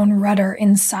of your own rudder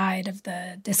inside of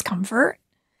the discomfort.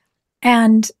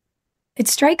 And it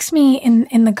strikes me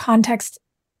in the context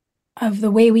of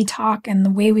the way we talk and the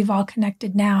way we've all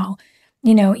connected now,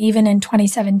 you know, even in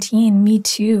 2017, Me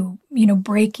Too, you know,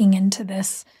 breaking into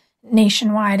this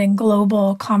nationwide and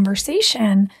global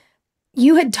conversation,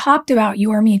 you had talked about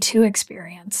your Me Too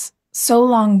experience so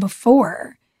long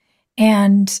before,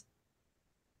 and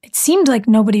it seemed like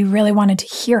nobody really wanted to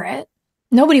hear it.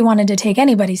 Nobody wanted to take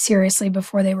anybody seriously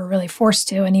before they were really forced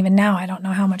to, and even now, I don't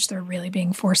know how much they're really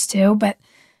being forced to, but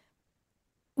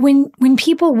when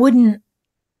people wouldn't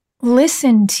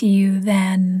listen to you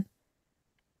then,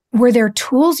 were there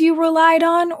tools you relied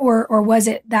on, or was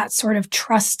it that sort of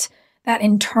trust, that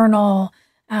internal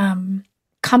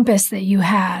compass that you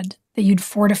had, that you'd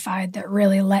fortified, that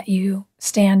really let you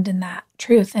stand in that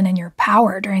truth and in your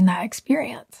power during that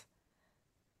experience?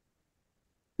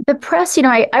 The press, you know,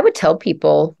 I would tell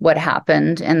people what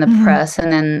happened in the press,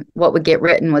 and then what would get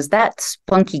written was that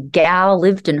spunky gal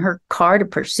lived in her car to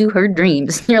pursue her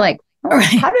dreams. And you're like, oh,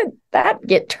 how did that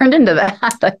get turned into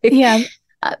that? Yeah.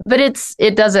 But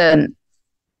it doesn't,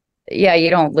 you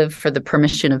don't live for the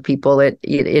permission of people. It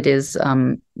is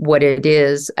what it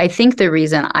is. I think the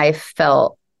reason I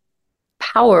felt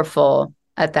powerful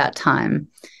at that time,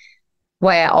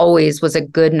 why I always was a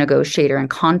good negotiator in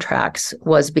contracts,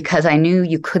 was because I knew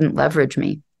you couldn't leverage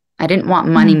me. I didn't want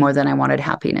money more than I wanted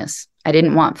happiness. I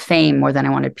didn't want fame more than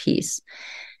I wanted peace.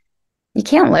 You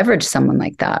can't leverage someone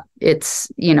like that.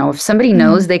 It's, you know, if somebody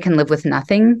knows they can live with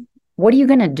nothing, what are you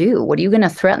going to do? What are you going to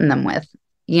threaten them with?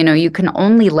 You know, you can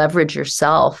only leverage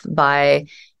yourself by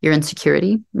your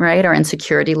insecurity, right? Our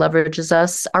insecurity leverages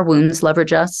us. Our wounds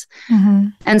leverage us.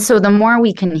 And so the more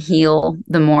we can heal,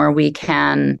 the more we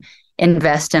can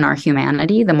invest in our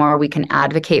humanity, the more we can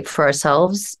advocate for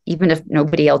ourselves, even if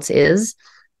nobody else is.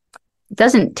 It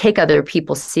doesn't take other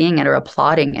people seeing it or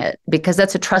applauding it, because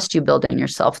that's a trust you build in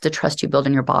yourself. It's a trust you build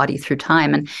in your body through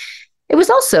time. And it was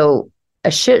also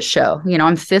a shit show. You know,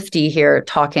 I'm 50 here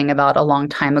talking about a long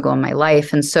time ago in my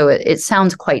life. And so it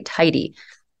sounds quite tidy.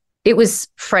 It was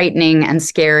frightening and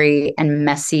scary and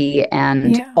messy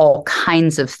and all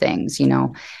kinds of things, you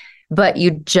know. But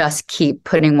you just keep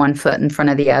putting one foot in front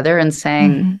of the other and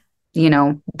saying, you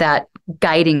know, that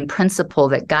guiding principle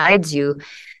that guides you,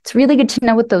 it's really good to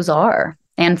know what those are.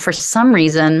 And for some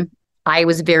reason, I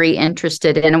was very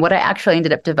interested in what I actually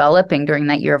ended up developing during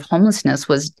that year of homelessness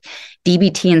was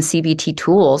DBT and CBT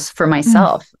tools for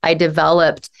myself. I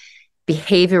developed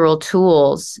behavioral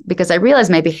tools because I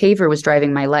realized my behavior was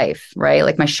driving my life, right?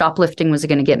 Like my shoplifting was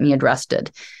going to get me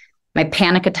arrested. My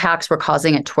panic attacks were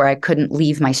causing it to where I couldn't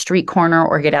leave my street corner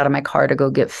or get out of my car to go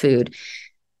get food.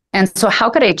 And so how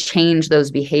could I change those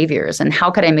behaviors, and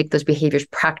how could I make those behaviors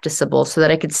practicable so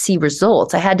that I could see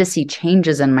results? I had to see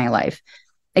changes in my life.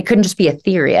 It couldn't just be a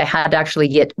theory. I had to actually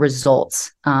get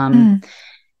results. And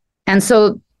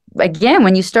so again,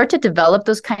 when you start to develop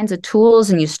those kinds of tools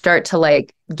and you start to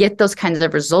like get those kinds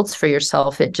of results for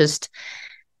yourself, it just,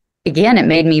 again, it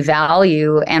made me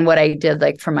value. And what I did,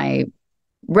 like for my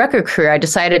record career, I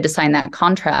decided to sign that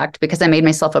contract because I made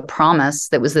myself a promise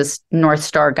that was this North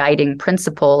Star guiding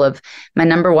principle of my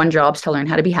number one job is to learn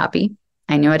how to be happy.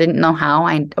 I knew I didn't know how.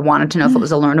 I wanted to know if it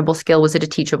was a learnable skill. Was it a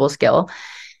teachable skill?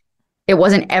 It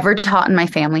wasn't ever taught in my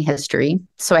family history.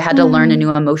 So I had to learn a new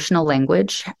emotional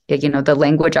language. You know, the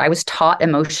language I was taught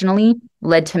emotionally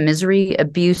led to misery,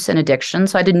 abuse, and addiction.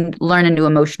 So I didn't learn a new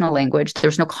emotional language. There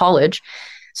was no college.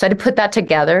 So I had to put that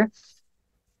together.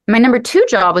 My number two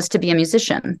job was to be a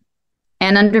musician.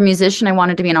 And under musician, I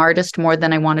wanted to be an artist more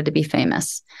than I wanted to be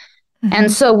famous.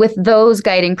 And so with those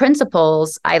guiding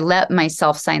principles, I let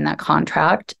myself sign that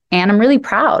contract. And I'm really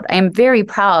proud. I am very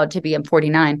proud to be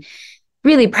 49.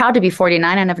 Really proud to be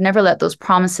 49. And I've never let those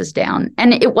promises down.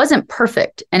 And it wasn't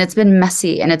perfect. And it's been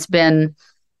messy. And it's been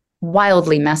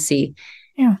wildly messy.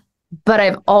 Yeah. But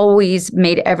I've always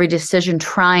made every decision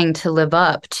trying to live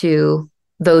up to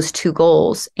those two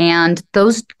goals. And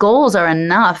those goals are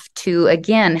enough to,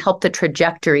 again, help the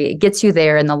trajectory. It gets you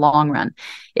there in the long run.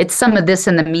 It's some of this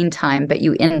in the meantime, but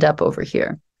you end up over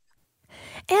here.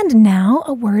 And now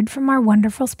a word from our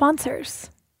wonderful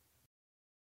sponsors.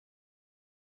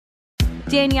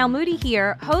 Danielle Moody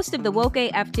here, host of the Woke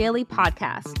AF Daily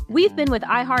podcast. We've been with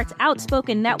iHeart's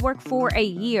Outspoken Network for a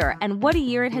year, and what a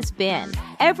year it has been.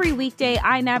 Every weekday,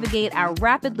 I navigate our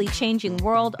rapidly changing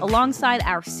world alongside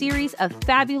our series of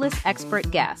fabulous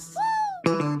expert guests.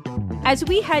 As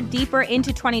we head deeper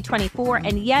into 2024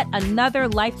 and yet another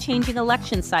life-changing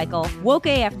election cycle, Woke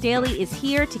AF Daily is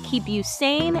here to keep you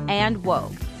sane and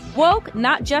woke. Woke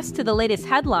not just to the latest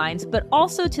headlines, but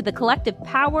also to the collective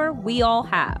power we all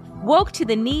have. Woke to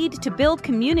the need to build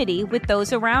community with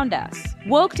those around us.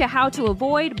 Woke to how to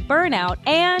avoid burnout,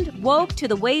 and woke to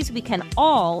the ways we can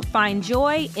all find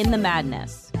joy in the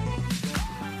madness.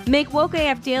 Make Woke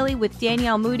AF Daily with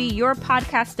Danielle Moody your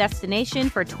podcast destination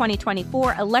for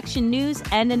 2024 election news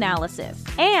and analysis.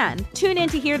 And tune in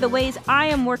to hear the ways I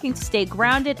am working to stay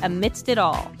grounded amidst it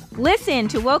all. Listen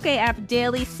to Woke AF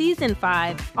Daily Season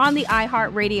 5 on the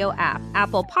iHeartRadio app,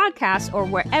 Apple Podcasts, or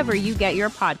wherever you get your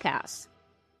podcasts.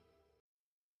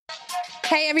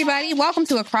 Hey, everybody. Welcome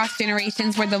to Across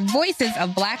Generations, where the voices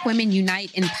of Black women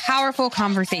unite in powerful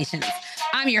conversations.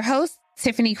 I'm your host,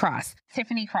 Tiffany Cross.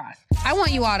 I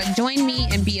want you all to join me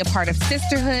and be a part of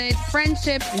sisterhood,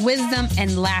 friendship, wisdom,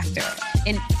 and laughter.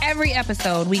 In every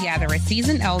episode, we gather a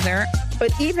seasoned elder.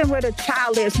 But even with a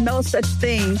child, there's no such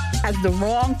thing as the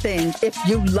wrong thing if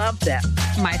you love them.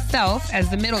 Myself as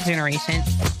the middle generation.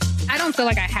 I don't feel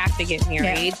like I have to get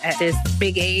married at this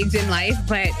big age in life,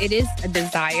 but it is a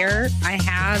desire I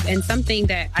have and something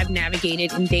that I've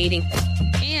navigated in dating.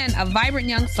 And a vibrant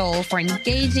young soul for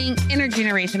engaging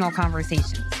intergenerational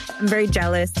conversations. I'm very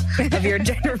jealous of your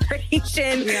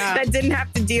generation that didn't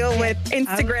have to deal with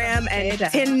Instagram and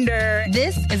Tinder.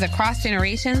 This is Across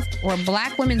Generations, where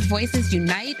Black women's voices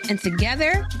unite, and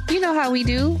together, you know how we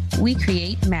do, we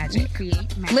create magic.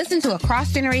 Listen to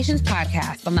Across Generations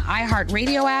podcast on the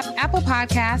iHeartRadio app, Apple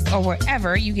Podcasts, or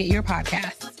wherever you get your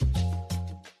podcasts.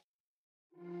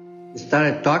 We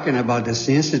started talking about this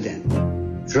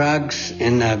incident. Drugs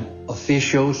and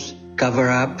officials cover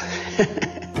up.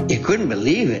 You couldn't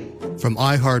believe it. From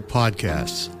iHeart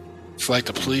Podcasts. It's like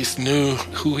the police knew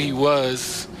who he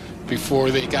was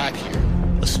before they got here.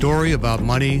 A story about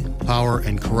money, power,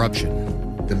 and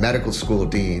corruption. The medical school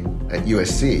dean at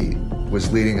USC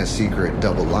was leading a secret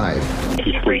double life.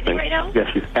 She's sleeping right now?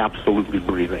 Yes, she's absolutely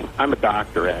breathing. I'm a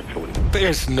doctor, actually.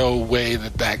 There's no way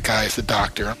that guy's a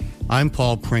doctor. I'm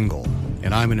Paul Pringle,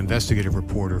 and I'm an investigative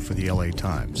reporter for the LA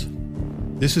Times.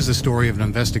 This is the story of an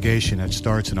investigation that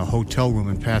starts in a hotel room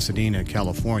in Pasadena,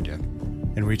 California,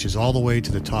 and reaches all the way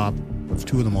to the top of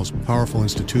two of the most powerful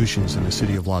institutions in the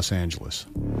city of Los Angeles.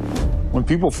 When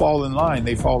people fall in line,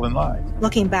 they fall in line.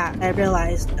 Looking back, I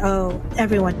realized,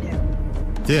 everyone knew.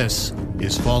 This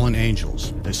is Fallen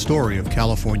Angels, a story of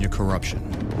California corruption.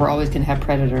 We're always going to have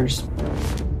predators.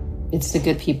 It's the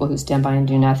good people who stand by and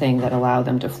do nothing that allow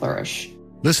them to flourish.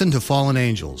 Listen to Fallen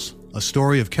Angels, a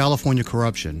story of California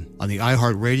corruption on the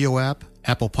iHeartRadio app,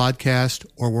 Apple Podcast,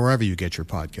 or wherever you get your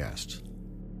podcasts.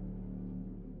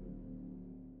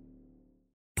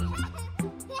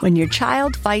 When your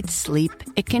child fights sleep,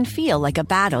 it can feel like a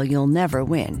battle you'll never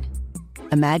win.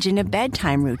 Imagine a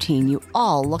bedtime routine you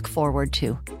all look forward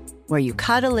to, where you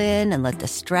cuddle in and let the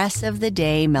stress of the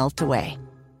day melt away.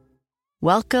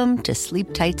 Welcome to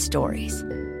Sleep Tight Stories,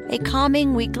 a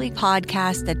calming weekly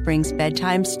podcast that brings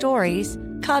bedtime stories,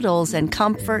 cuddles, and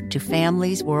comfort to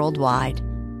families worldwide.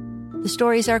 The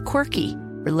stories are quirky,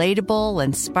 relatable,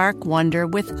 and spark wonder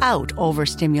without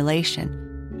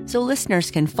overstimulation, so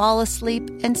listeners can fall asleep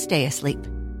and stay asleep.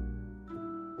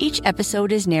 Each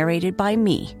episode is narrated by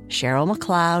me, Cheryl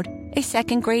McLeod, a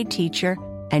second-grade teacher,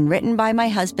 and written by my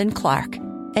husband, Clark,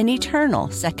 an eternal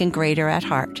second grader at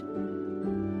heart.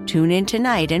 Tune in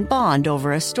tonight and bond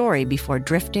over a story before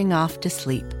drifting off to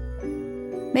sleep.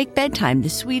 Make bedtime the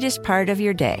sweetest part of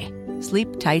your day.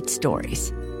 Sleep Tight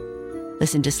Stories.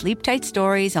 Listen to Sleep Tight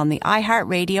Stories on the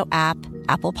iHeartRadio app,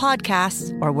 Apple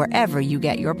Podcasts, or wherever you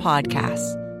get your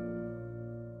podcasts.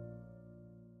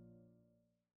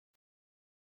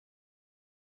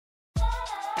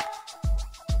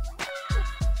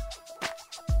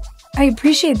 I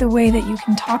appreciate the way that you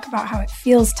can talk about how it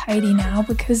feels tidy now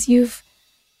because you've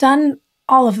done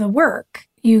all of the work.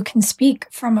 You can speak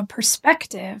from a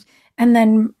perspective and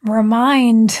then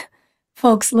remind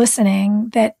folks listening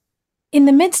that in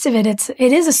the midst of it, it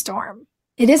is a storm.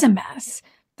 It is a mess.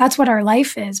 That's what our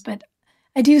life is. But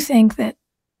I do think that,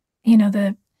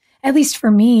 at least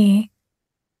for me,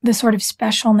 the sort of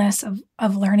specialness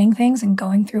of learning things and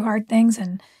going through hard things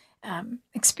and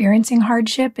experiencing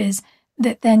hardship is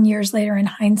that then years later in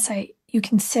hindsight, you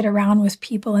can sit around with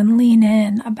people and lean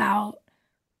in about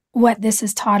what this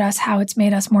has taught us, how it's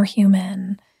made us more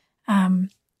human,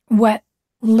 what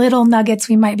little nuggets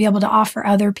we might be able to offer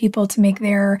other people to make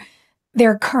their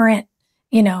current,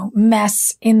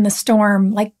 mess in the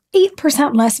storm, like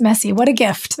 8% less messy. What a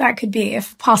gift that could be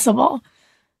if possible.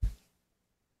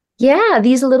 Yeah,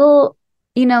 these little,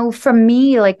 from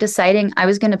me, like deciding I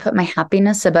was going to put my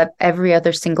happiness above every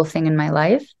other single thing in my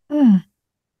life.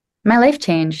 My life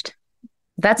changed.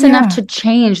 That's enough to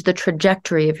change the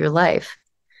trajectory of your life.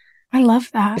 I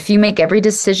love that. If you make every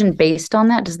decision based on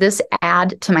that, does this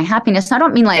add to my happiness? And I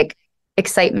don't mean like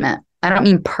excitement. I don't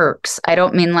mean perks. I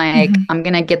don't mean like I'm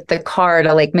going to get the car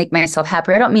to like make myself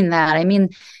happier. I don't mean that. I mean,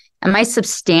 am I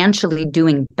substantially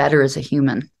doing better as a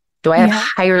human? Do I have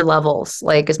higher levels?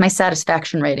 Like, is my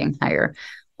satisfaction rating higher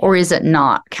or is it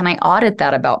not? Can I audit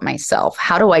that about myself?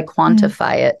 How do I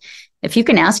quantify it? If you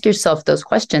can ask yourself those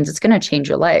questions, it's going to change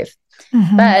your life.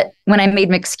 But when I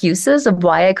made excuses of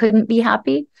why I couldn't be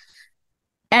happy,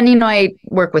 and, you know, I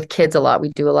work with kids a lot. We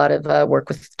do a lot of work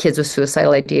with kids with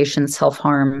suicidal ideation,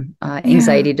 self-harm,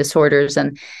 anxiety disorders.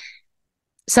 And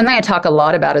something I talk a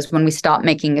lot about is when we stop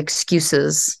making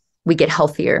excuses, we get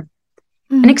healthier.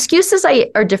 And excuses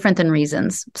are different than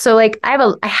reasons. So like I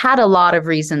had a lot of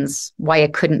reasons why I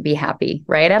couldn't be happy,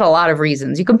 right? I had a lot of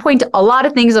reasons. You can point to a lot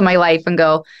of things in my life and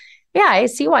go, yeah, I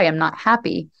see why I'm not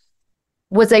happy.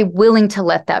 Was I willing to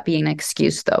let that be an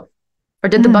excuse though? Or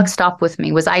did the buck stop with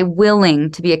me? Was I willing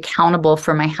to be accountable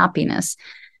for my happiness?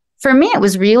 For me, it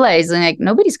was realizing like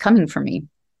nobody's coming for me.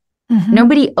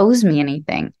 Nobody owes me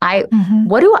anything.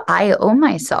 What do I owe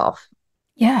myself?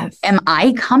 Yes. Am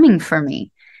I coming for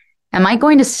me? Am I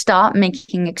going to stop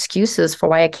making excuses for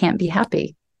why I can't be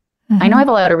happy? I know I have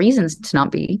a lot of reasons to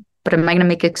not be, but am I going to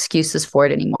make excuses for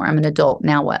it anymore? I'm an adult.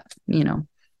 Now what? You know?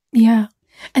 Yeah.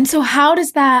 And so how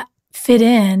does that fit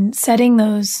in setting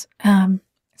those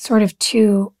sort of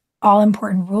two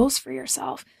all-important rules for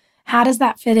yourself? How does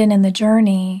that fit in the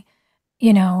journey?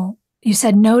 You know, you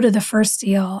said no to the first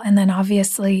deal, and then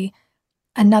obviously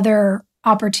another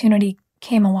opportunity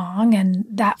came along and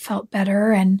that felt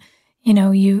better. And, you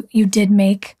know, you did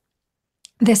make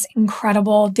this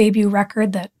incredible debut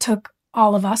record that took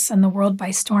all of us and the world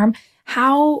by storm.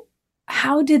 How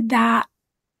did that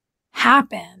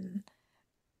happen?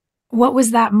 What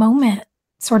was that moment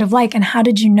sort of like, and how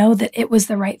did you know that it was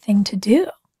the right thing to do?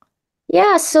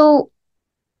 Yeah, so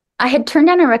I had turned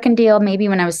down a record deal maybe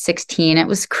when I was 16. It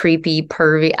was creepy,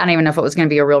 pervy. I don't even know if it was going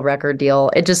to be a real record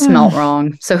deal. It just smelled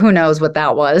wrong. So who knows what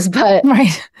that was, but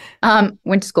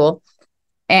went to school.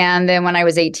 And then when I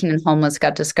was 18 and homeless,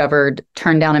 got discovered,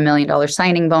 turned down $1 million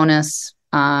signing bonus,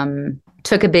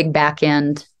 took a big back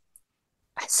end,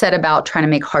 set about trying to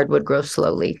make hardwood grow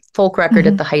slowly. Folk record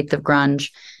at the height of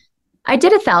grunge. I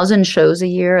did 1,000 shows a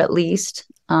year at least.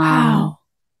 Wow.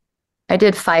 I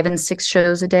did 5 and 6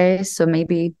 shows a day. So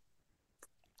maybe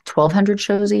 1,200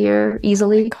 shows a year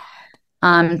easily.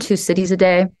 2 cities a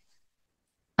day.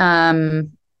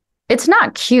 It's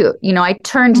not cute. You know, I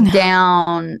turned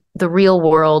down The Real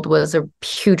World was a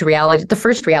huge reality, the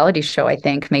first reality show, I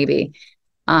think, maybe.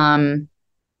 And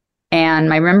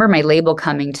I remember my label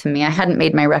coming to me. I hadn't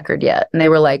made my record yet. And they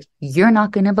were like, you're not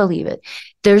going to believe it.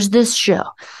 There's this show.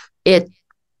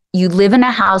 You live in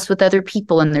a house with other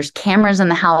people and there's cameras in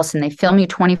the house and they film you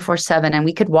 24/7. And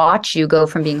we could watch you go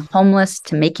from being homeless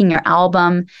to making your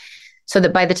album so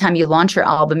that by the time you launch your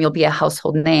album, you'll be a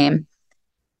household name.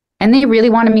 And they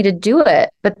really wanted me to do it,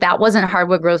 but that wasn't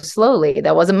Hardwood Grows Slowly.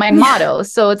 That wasn't my motto.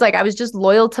 So it's like, I was just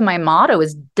loyal to my motto,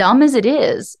 as dumb as it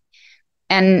is.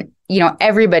 And, you know,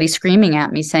 everybody screaming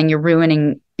at me saying, you're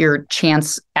ruining your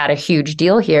chance at a huge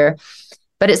deal here.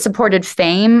 But it supported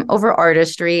fame over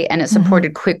artistry and it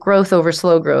supported quick growth over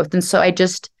slow growth. And so I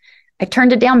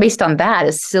turned it down based on that,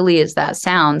 as silly as that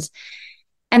sounds.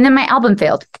 And then my album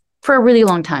failed for a really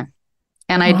long time.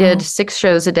 And I did 6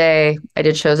 shows a day. I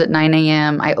did shows at 9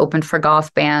 a.m. I opened for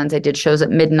goth bands. I did shows at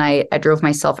midnight. I drove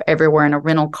myself everywhere in a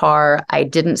rental car. I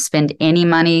didn't spend any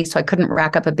money, so I couldn't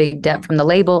rack up a big debt from the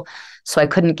label, so I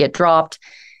couldn't get dropped.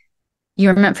 You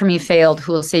Were Meant for Me failed.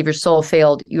 Who Will Save Your Soul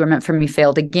failed. You Were Meant for Me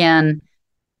failed again.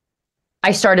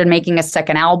 I started making a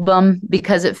second album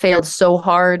because it failed so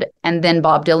hard. And then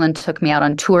Bob Dylan took me out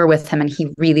on tour with him and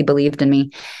he really believed in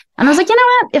me. And I was like, you know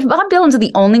what? If Bob Dylan's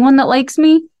the only one that likes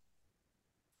me,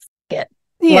 it.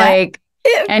 Yeah. Like,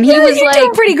 and he was like,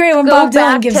 doing pretty great when Bob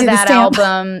Dylan gives you the that stamp.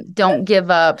 album, Don't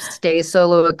Give Up, stay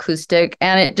solo acoustic.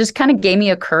 And it just kind of gave me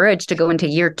a courage to go into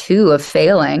year 2 of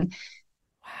failing.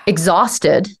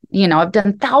 Exhausted. You know, I've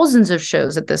done thousands of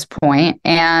shows at this point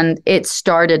and it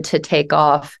started to take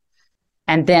off.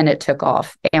 And then it took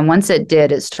off. And once it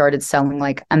did, it started selling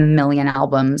like 1 million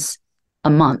albums a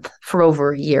month for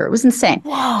over a year. It was insane.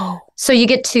 Whoa. So you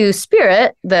get to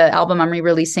Spirit, the album I'm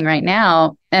re-releasing right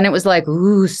now. And it was like,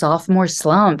 ooh, sophomore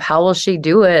slump. How will she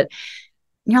do it?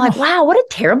 And you're like, wow, what a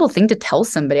terrible thing to tell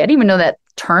somebody. I didn't even know that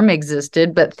term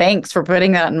existed, but thanks for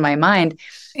putting that in my mind.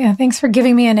 Yeah, thanks for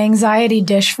giving me an anxiety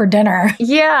dish for dinner.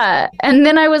 Yeah. And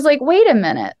then I was like, wait a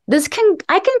minute.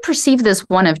 I can perceive this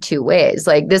one of 2 ways.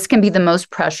 Like this can be the most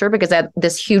pressure because I had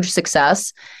this huge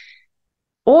success,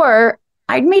 or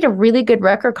I'd made a really good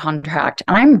record contract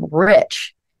and I'm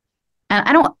rich. And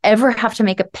I don't ever have to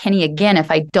make a penny again if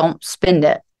I don't spend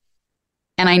it.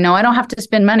 And I know I don't have to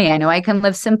spend money. I know I can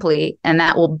live simply, and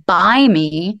that will buy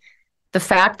me the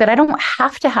fact that I don't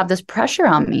have to have this pressure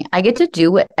on me. I get to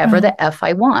do whatever the F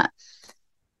I want.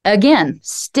 Again,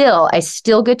 I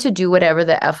still get to do whatever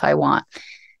the F I want.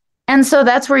 And so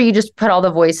that's where you just put all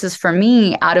the voices for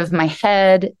me out of my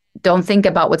head. Don't think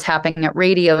about what's happening at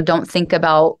radio. Don't think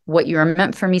about what You Were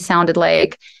Meant for Me sounded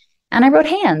like. And I wrote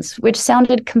Hands, which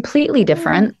sounded completely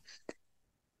different.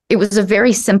 It was a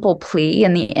very simple plea.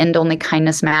 In the end, only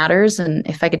kindness matters. And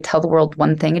if I could tell the world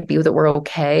one thing, it'd be that we're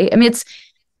okay. I mean,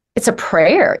 it's a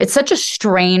prayer. It's such a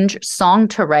strange song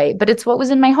to write, but it's what was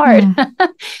in my heart. And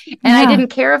I didn't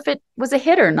care if it was a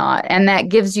hit or not. And that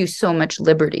gives you so much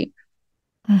liberty.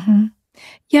 Mm-hmm.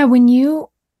 Yeah, when you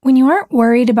aren't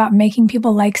worried about making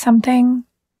people like something,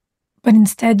 but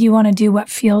instead you want to do what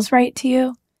feels right to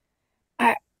you.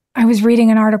 I was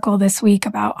reading an article this week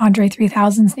about Andre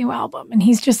 3000's new album, and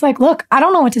he's just like, look, I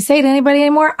don't know what to say to anybody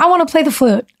anymore. I want to play the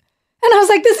flute. And I was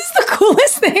like, this is the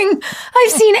coolest thing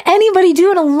I've seen anybody do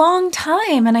in a long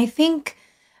time. And I think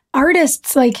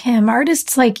artists like him,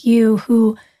 artists like you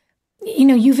who,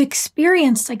 you've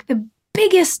experienced like the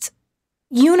biggest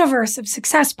universe of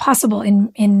success possible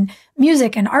in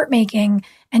music and art making,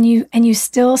 and you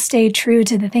still stay true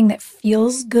to the thing that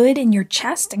feels good in your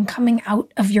chest and coming out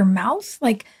of your mouth.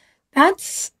 Like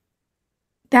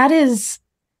that is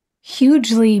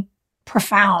hugely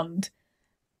profound.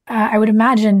 I would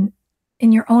imagine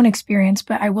in your own experience,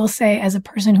 but I will say as a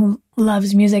person who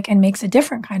loves music and makes a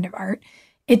different kind of art,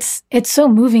 it's so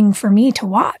moving for me to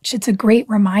watch. It's a great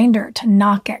reminder to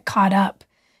not get caught up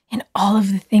in all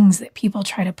of the things that people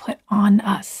try to put on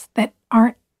us that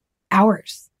aren't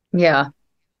ours. Yeah.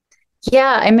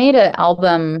 Yeah, I made an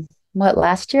album,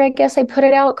 last year, I guess I put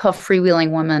it out, called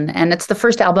Freewheeling Woman. And it's the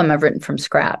first album I've written from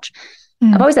scratch.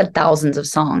 I've always had thousands of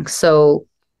songs. So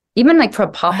even like for a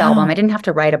pop album, I didn't have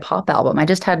to write a pop album. I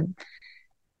just had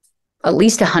at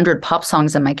least 100 pop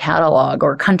songs in my catalog,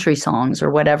 or country songs, or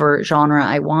whatever genre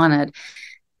I wanted.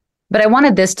 But I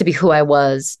wanted this to be who I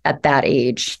was at that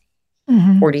age,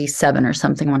 47 or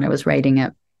something, when I was writing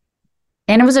it.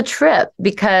 And it was a trip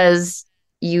because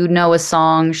a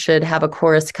song should have a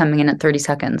chorus coming in at 30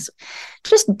 seconds.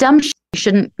 Just dumb shit you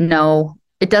shouldn't know.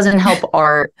 It doesn't help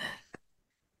art.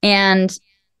 And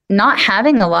not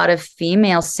having a lot of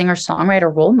female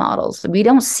singer-songwriter role models. We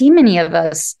don't see many of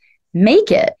us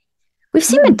make it. We've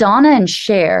seen Madonna and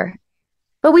Cher,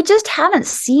 but we just haven't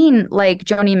seen like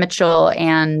Joni Mitchell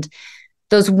and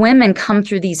those women come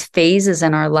through these phases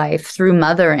in our life, through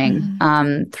mothering,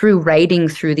 through writing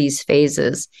through these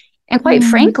phases. And quite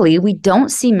frankly, we don't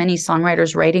see many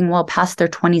songwriters writing well past their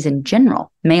 20s in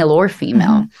general, male or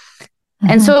female.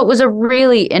 And so it was a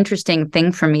really interesting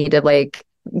thing for me to like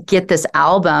get this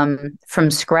album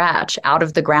from scratch, out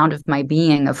of the ground of my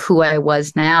being, of who I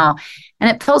was now. And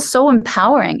it felt so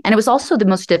empowering. And it was also the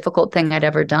most difficult thing I'd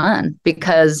ever done,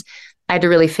 because I had to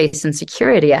really face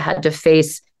insecurity. I had to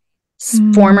face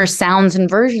former sounds and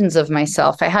versions of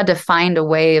myself. I had to find a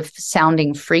way of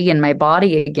sounding free in my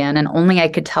body again. And only I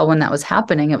could tell when that was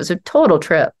happening. It was a total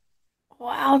trip.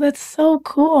 Wow, that's so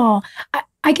cool.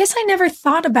 I guess I never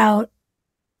thought about,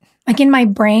 like in my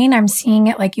brain, I'm seeing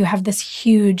it like you have this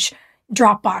huge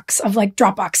Dropbox of like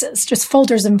Dropboxes, just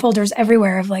folders and folders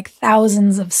everywhere of like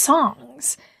thousands of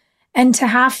songs. And to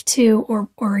have to,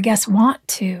 or I guess want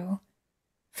to,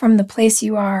 from the place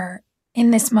you are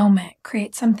in this moment,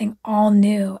 create something all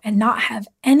new and not have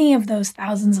any of those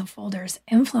thousands of folders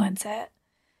influence it.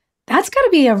 That's got to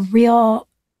be a real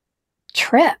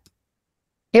trip.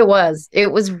 It was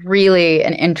really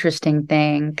an interesting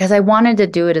thing, because I wanted to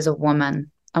do it as a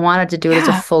woman. I wanted to do it as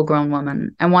a full-grown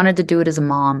woman. I wanted to do it as a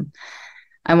mom.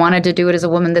 I wanted to do it as a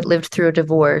woman that lived through a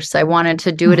divorce. I wanted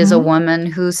to do it as a woman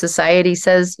whose society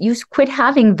says, you quit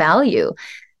having value.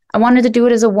 I wanted to do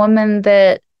it as a woman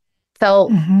that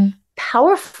felt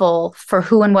powerful for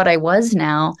who and what I was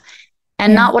now,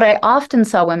 and not what I often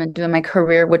saw women do in my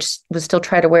career, which was still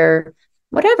try to wear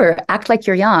whatever, act like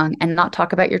you're young and not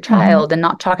talk about your child and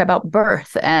not talk about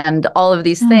birth and all of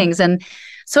these things. And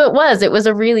so it was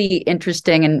a really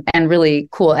interesting and really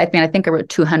cool. I mean, I think I wrote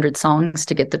 200 songs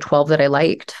to get the 12 that I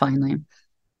liked finally.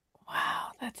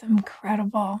 Wow, that's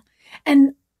incredible.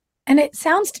 And it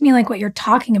sounds to me like what you're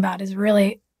talking about is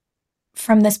really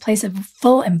from this place of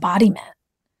full embodiment.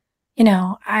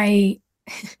 I'm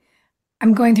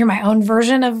going through my own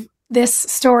version of this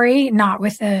story, not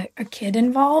with a kid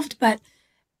involved, but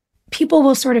people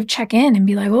will sort of check in and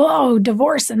be like, whoa,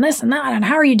 divorce and this and that, and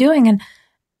how are you doing? And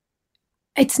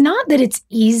it's not that it's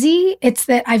easy. It's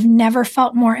that I've never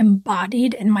felt more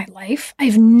embodied in my life.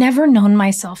 I've never known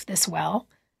myself this well.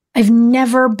 I've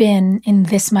never been in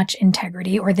this much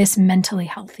integrity or this mentally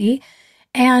healthy.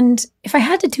 And if I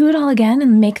had to do it all again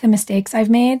and make the mistakes I've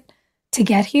made to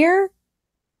get here,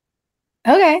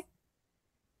 okay.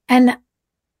 And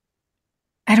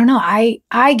I don't know,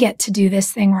 I get to do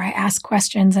this thing where I ask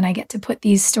questions and I get to put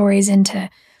these stories into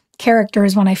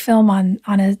characters when I film on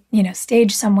a,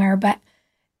 stage somewhere. But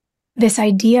this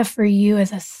idea for you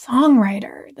as a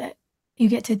songwriter that you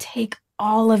get to take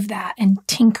all of that and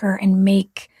tinker and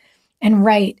make and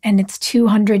write, and it's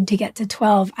 200 to get to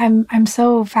 12. I'm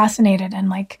so fascinated and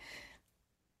like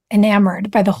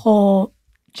enamored by the whole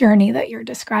journey that you're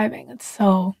describing. It's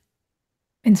so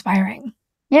inspiring.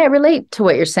 Yeah, I relate to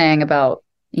what you're saying about,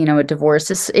 a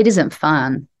divorce. It isn't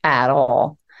fun at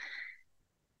all.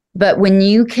 But when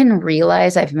you can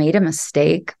realize I've made a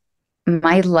mistake,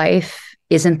 my life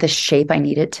isn't the shape I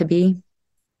need it to be.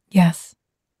 Yes.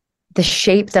 The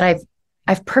shape that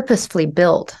I've purposefully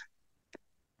built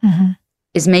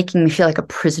is making me feel like a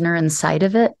prisoner inside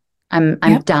of it. I'm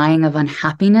dying of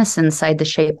unhappiness inside the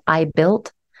shape I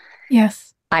built.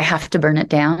 Yes. I have to burn it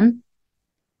down.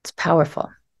 It's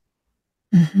powerful.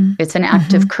 It's an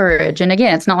act of courage. And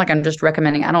again, it's not like I'm just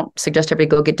recommending, I don't suggest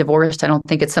everybody go get divorced. I don't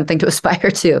think it's something to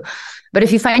aspire to. But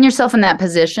if you find yourself in that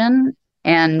position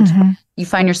and you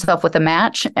find yourself with a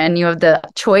match and you have the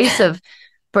choice of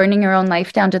burning your own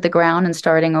life down to the ground and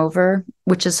starting over,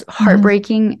 which is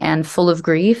heartbreaking and full of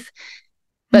grief,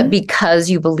 but because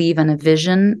you believe in a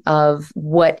vision of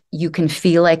what you can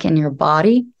feel like in your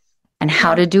body and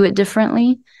how to do it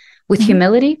differently with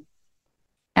humility,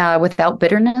 without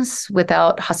bitterness,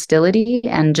 without hostility,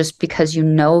 and just because you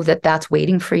know that that's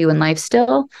waiting for you in life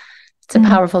still, it's a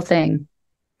powerful thing.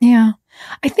 Yeah.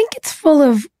 I think it's full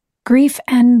of grief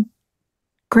and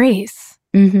grace.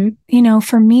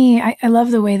 For me, I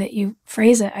love the way that you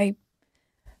phrase it. I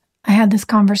had this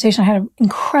conversation. I had an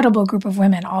incredible group of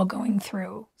women all going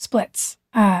through splits.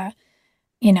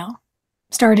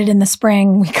 Started in the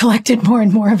spring. We collected more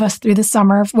and more of us through the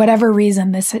summer. For whatever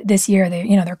reason, this year,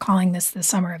 they're calling this the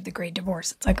summer of the great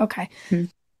divorce. It's like, okay,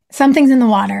 something's in the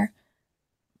water.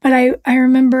 But I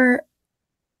remember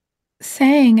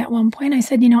saying at one point, I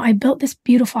said, I built this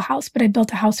beautiful house, but I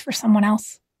built a house for someone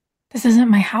else. This isn't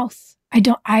my house.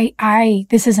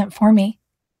 This isn't for me.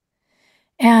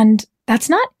 And that's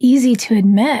not easy to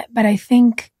admit, but I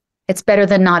think it's better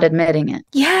than not admitting it.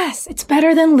 Yes. It's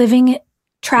better than living it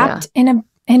trapped in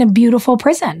a beautiful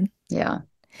prison. Yeah.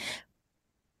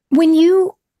 When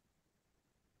you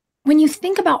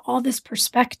think about all this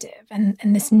perspective and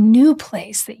this new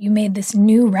place that you made this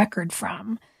new record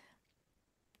from,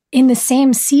 in the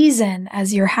same season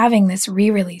as you're having this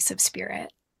re-release of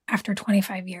Spirit after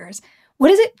 25 years, what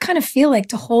does it kind of feel like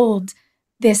to hold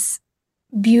this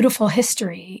beautiful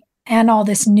history and all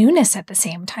this newness at the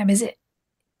same time? Is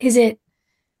it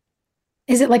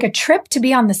like a trip to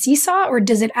be on the seesaw, or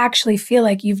does it actually feel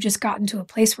like you've just gotten to a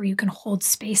place where you can hold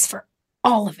space for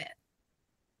all of it?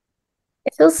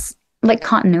 It feels like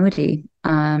continuity.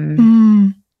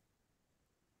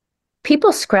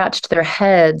 People scratched their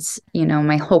heads,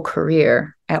 my whole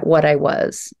career at what I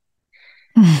was.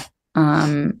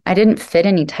 I didn't fit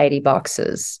any tidy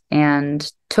boxes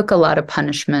and took a lot of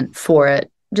punishment for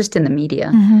it, just in the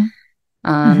media.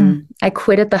 I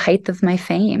quit at the height of my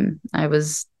fame. I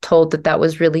was told that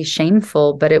was really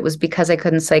shameful, but it was because I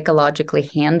couldn't psychologically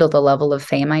handle the level of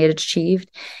fame I had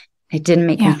achieved. It didn't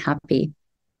make me happy.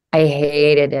 I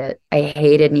hated it. I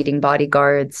hated needing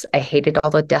bodyguards. I hated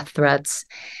all the death threats.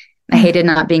 I hated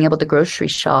not being able to grocery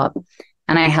shop.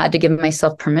 And I had to give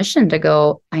myself permission to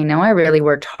go, I know I really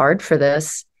worked hard for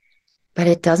this, but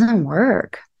it doesn't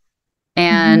work.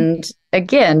 And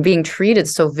again, being treated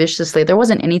so viciously, there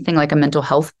wasn't anything like a mental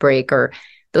health break, or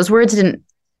those words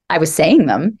I was saying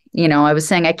them, I was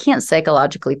saying I can't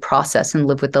psychologically process and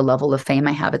live with the level of fame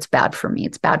I have. It's bad for me.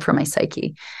 It's bad for my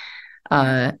psyche.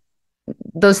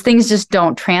 Those things just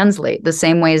don't translate the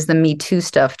same way as the Me Too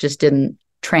stuff just didn't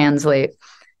translate.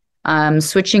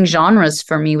 Switching genres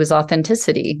for me was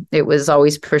authenticity. It was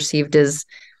always perceived as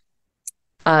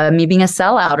me being a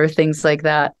sellout or things like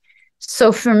that.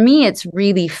 So for me, it's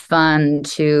really fun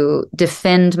to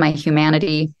defend my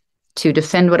humanity, to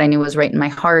defend what I knew was right in my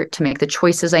heart, to make the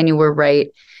choices I knew were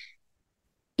right.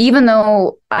 Even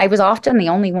though I was often the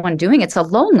only one doing it, it's a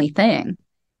lonely thing.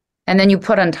 And then you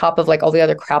put on top of like all the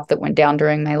other crap that went down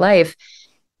during my life.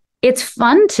 It's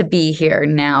fun to be here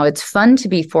now. It's fun to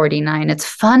be 49. It's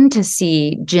fun to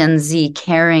see Gen Z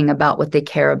caring about what they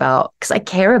care about, because I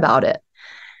care about it.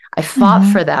 I fought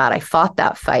for that. I fought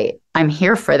that fight. I'm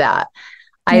here for that.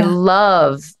 I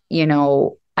love,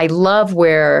 I love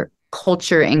where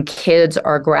culture and kids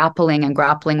are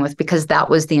grappling with, because that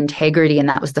was the integrity and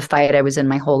that was the fight I was in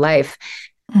my whole life.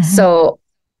 Mm-hmm. So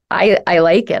I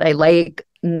like it. I like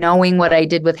knowing what I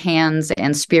did with Hands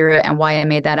and Spirit and why I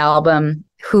made that album,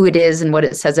 who it is and what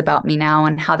it says about me now,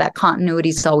 and how that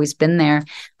continuity's always been there.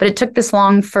 But it took this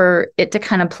long for it to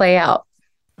kind of play out.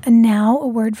 And now a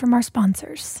word from our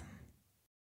sponsors.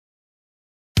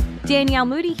 Danielle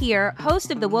Moody here,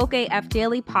 host of the Woke AF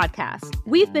Daily podcast.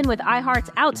 We've been with iHeart's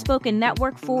Outspoken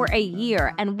Network for a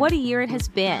year, and what a year it has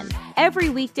been. Every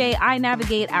weekday, I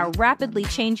navigate our rapidly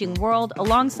changing world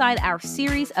alongside our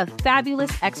series of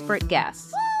fabulous expert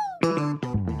guests.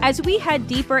 As we head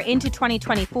deeper into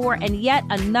 2024 and yet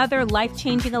another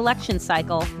life-changing election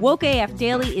cycle, Woke AF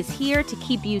Daily is here to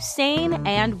keep you sane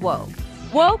and woke.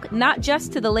 Woke not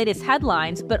just to the latest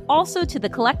headlines, but also to the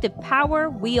collective power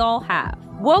we all have.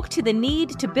 Woke to the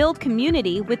need to build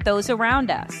community with those around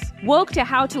us. Woke to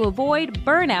how to avoid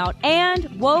burnout, and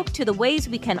woke to the ways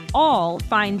we can all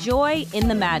find joy in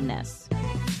the madness.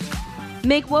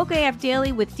 Make Woke AF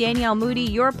Daily with Danielle Moody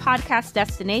your podcast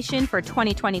destination for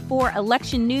 2024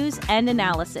 election news and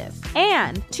analysis.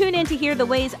 And tune in to hear the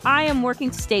ways I am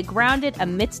working to stay grounded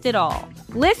amidst it all.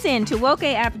 Listen to Woke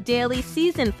AF Daily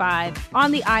Season 5 on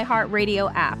the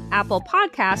iHeartRadio app, Apple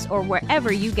Podcasts, or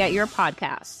wherever you get your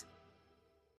podcasts.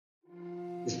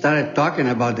 Started talking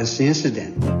about this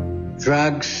incident.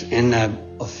 Drugs and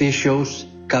officials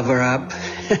cover up.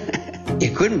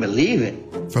 You couldn't believe it.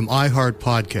 From iHeart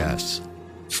Podcasts.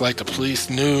 It's like the police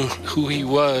knew who he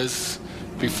was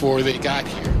before they got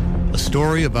here. A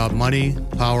story about money,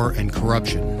 power, and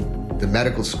corruption. The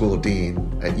medical school dean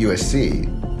at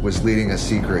USC was leading a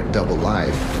secret double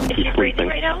life. She's breathing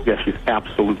right now? Yes, she's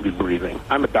absolutely breathing.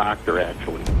 I'm a doctor,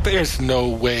 actually. There's no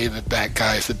way that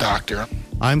guy's a doctor.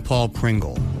 I'm Paul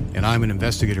Pringle, and I'm an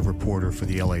investigative reporter for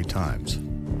the LA Times.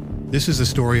 This is the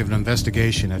story of an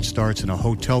investigation that starts in a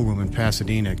hotel room in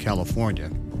Pasadena, California,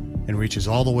 and reaches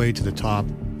all the way to the top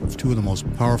of two of the most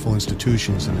powerful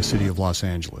institutions in the city of Los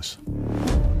Angeles.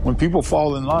 When people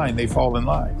fall in line, they fall in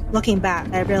line. Looking back,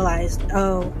 I realized,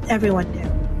 everyone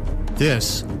knew.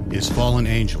 This is Fallen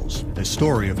Angels, a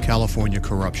story of California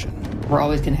corruption. We're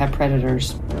always going to have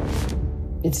predators.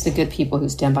 It's the good people who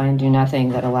stand by and do nothing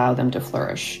that allow them to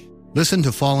flourish. Listen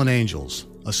to Fallen Angels,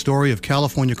 a story of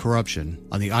California corruption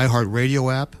on the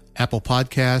iHeartRadio app, Apple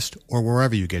Podcast, or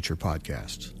wherever you get your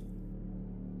podcasts.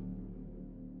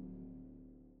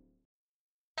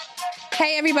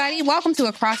 Hey, everybody. Welcome to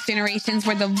Across Generations,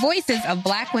 where the voices of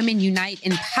Black women unite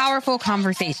in powerful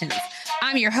conversations.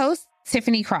 I'm your host,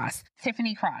 Tiffany Cross.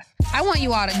 I want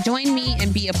you all to join me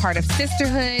and be a part of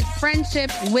sisterhood,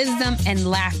 friendship, wisdom, and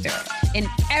laughter. In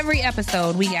every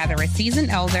episode, we gather a seasoned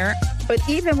elder. But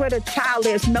even with a child,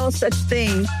 there's no such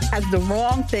thing as the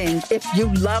wrong thing if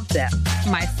you love them.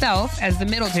 Myself, as the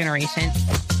middle generation.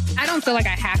 I don't feel like I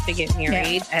have to get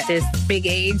married at this big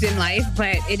age in life,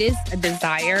 but it is a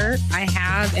desire I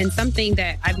have and something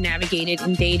that I've navigated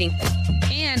in dating.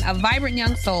 And a vibrant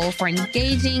young soul for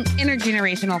engaging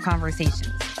intergenerational conversations.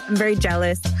 I'm very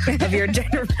jealous of your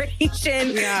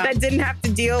generation that didn't have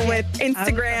to deal with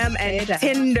Instagram and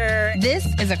Tinder. This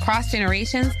is Across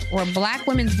Generations, where Black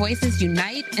women's voices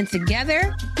unite, and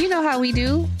together, you know how we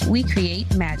do, we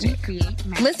create magic.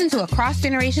 Listen to Across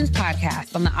Generations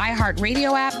podcast on the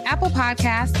iHeartRadio app, Apple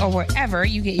Podcasts, or wherever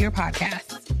you get your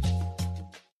podcasts.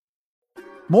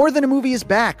 More Than a Movie is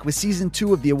back with season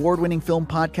 2 of the award-winning film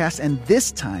podcast, and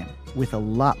this time with a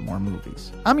lot more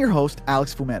movies. I'm your host,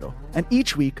 Alex Fumero, and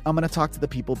each week I'm going to talk to the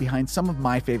people behind some of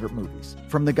my favorite movies.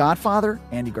 From The Godfather,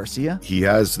 Andy Garcia. He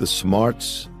has the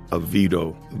smarts of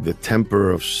Vito, the temper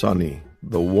of Sonny,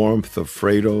 the warmth of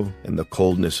Fredo, and the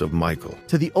coldness of Michael.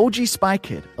 To the OG Spy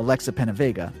Kid, Alexa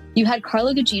Penavega. You had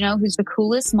Carla Gugino, who's the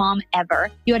coolest mom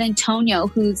ever. You had Antonio,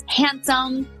 who's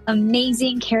handsome,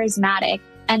 amazing, charismatic.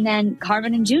 And then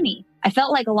Carmen and Junie. I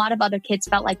felt like a lot of other kids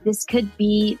felt like this could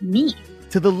be me.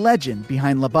 To the legend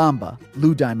behind La Bamba,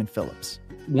 Lou Diamond Phillips.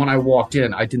 When I walked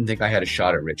in, I didn't think I had a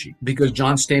shot at Richie because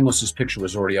John Stamos' picture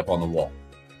was already up on the wall.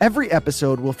 Every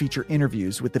episode will feature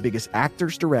interviews with the biggest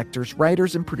actors, directors,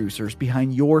 writers, and producers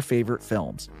behind your favorite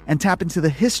films and tap into the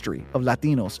history of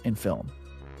Latinos in film.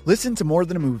 Listen to More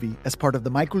Than a Movie as part of the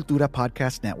My Cultura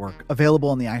Podcast Network, available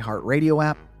on the iHeartRadio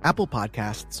app, Apple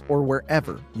Podcasts, or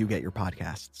wherever you get your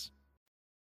podcasts.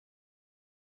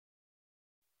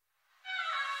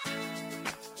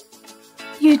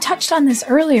 You touched on this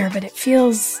earlier, but it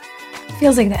feels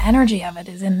like the energy of it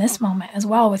is in this moment as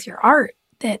well with your art,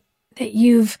 that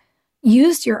you've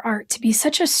used your art to be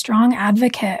such a strong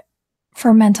advocate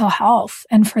for mental health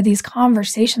and for these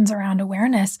conversations around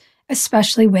awareness.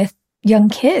 especially with young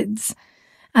kids.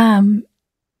 I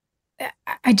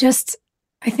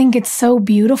think it's so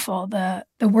beautiful, the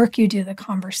work you do, the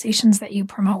conversations that you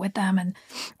promote with them.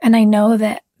 And I know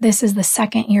that this is the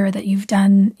second year that you've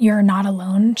done your Not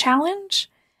Alone challenge.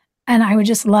 And I would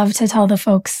just love to tell the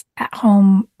folks at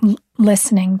home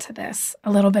listening to this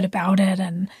a little bit about it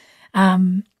and,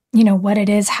 what it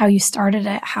is, how you started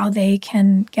it, how they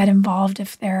can get involved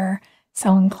if they're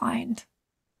so inclined.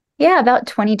 Yeah, about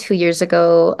 22 years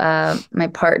ago, my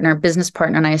business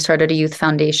partner, and I started a youth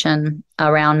foundation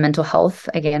around mental health,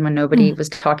 again, when nobody was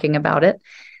talking about it.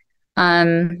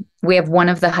 We have one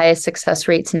of the highest success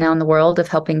rates now in the world of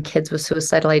helping kids with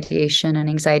suicidal ideation and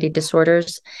anxiety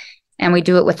disorders. And we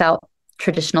do it without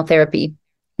traditional therapy.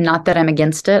 Not that I'm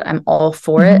against it, I'm all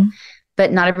for it,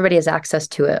 but not everybody has access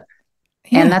to it.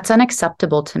 Yeah. And that's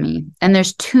unacceptable to me. And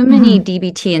there's too many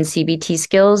DBT and CBT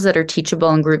skills that are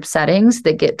teachable in group settings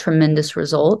that get tremendous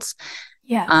results.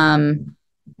 Yeah.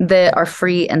 That are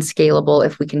free and scalable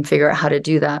if we can figure out how to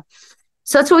do that.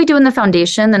 So that's what we do in the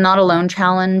foundation. The Not Alone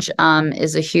Challenge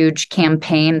is a huge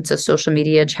campaign. It's a social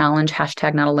media challenge,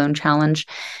 #NotAloneChallenge.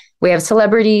 We have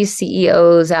celebrities,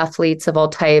 CEOs, athletes of all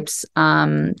types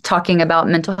talking about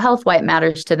mental health, why it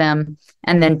matters to them,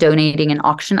 and then donating an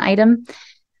auction item.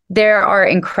 There are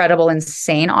incredible,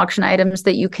 insane auction items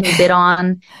that you can bid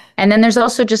on. And then there's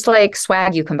also just like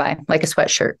swag you can buy, like a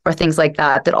sweatshirt or things like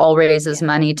that all raises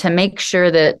money to make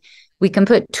sure that we can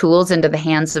put tools into the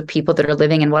hands of people that are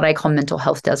living in what I call mental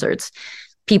health deserts.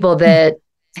 People that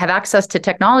have access to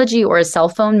technology or a cell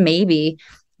phone, maybe,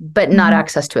 but not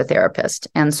access to a therapist.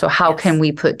 And so how can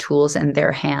we put tools in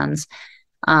their hands?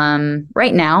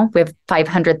 Right now, we have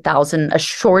a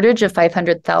shortage of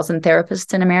 500,000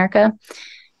 therapists in America.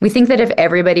 We think that if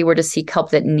everybody were to seek help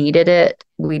that needed it,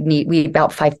 we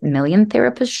about 5 million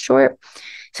therapists short.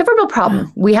 So for a real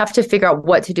problem, we have to figure out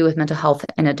what to do with mental health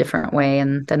in a different way.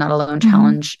 And the Not Alone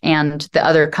Challenge and the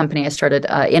other company I started,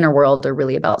 Inner World, are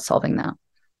really about solving that.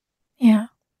 Yeah,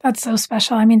 that's so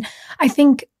special. I mean, I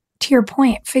think to your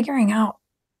point, figuring out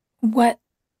what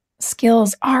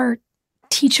skills are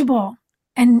teachable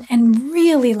and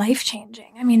really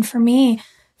life-changing. I mean, for me,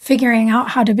 figuring out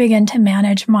how to begin to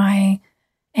manage my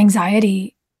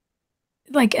anxiety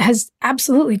has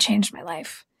absolutely changed my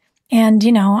life. And,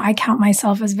 I count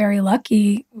myself as very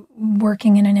lucky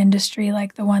working in an industry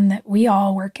like the one that we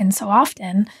all work in so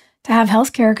often to have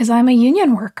healthcare because I'm a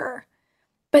union worker.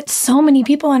 But so many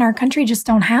people in our country just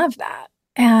don't have that.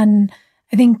 And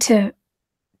I think to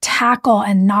tackle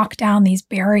and knock down these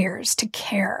barriers to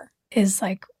care is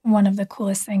like one of the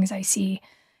coolest things I see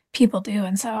people do.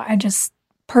 And so I just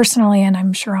personally, and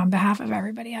I'm sure on behalf of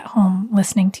everybody at home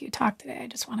listening to you talk today, I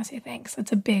just want to say thanks.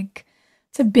 It's a big,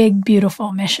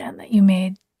 beautiful mission that you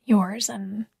made yours,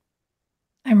 and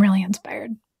I'm really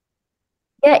inspired.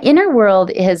 Yeah, Inner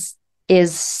World is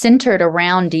centered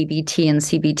around DBT and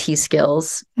CBT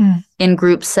skills in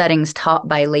group settings taught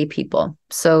by lay people.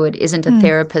 So it isn't a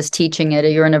therapist teaching it.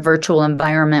 You're in a virtual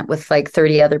environment with like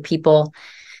 30 other people.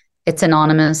 It's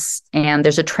anonymous, and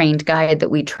there's a trained guide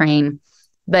that we train,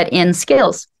 but in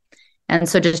skills. And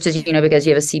so just as you know, because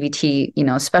you have a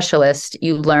CBT, specialist,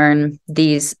 you learn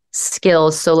these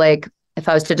skills. So like if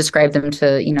I was to describe them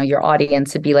to, your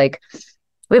audience, it'd be like,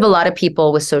 we have a lot of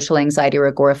people with social anxiety or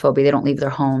agoraphobia. They don't leave their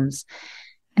homes.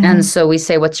 And so we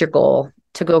say, what's your goal?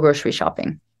 To go grocery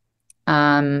shopping.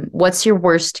 What's your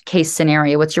worst case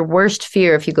scenario? What's your worst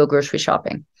fear if you go grocery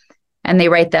shopping? And they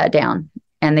write that down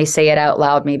and they say it out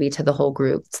loud, maybe to the whole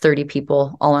group. It's 30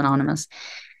 people, all anonymous.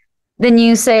 Then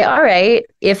you say, all right,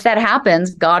 if that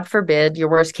happens, God forbid, your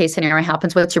worst case scenario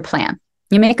happens, what's your plan?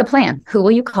 You make a plan. Who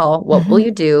will you call? What will you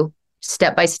do?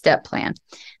 Step-by-step plan.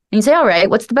 And you say, all right,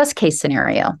 what's the best case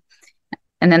scenario?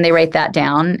 And then they write that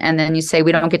down. And then you say,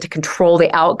 we don't get to control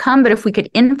the outcome, but if we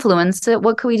could influence it,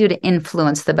 what could we do to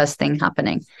influence the best thing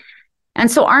happening?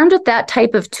 And so armed with that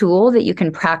type of tool that you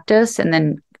can practice and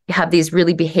then have these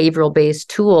really behavioral-based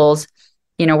tools,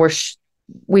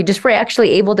 we just were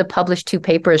actually able to publish 2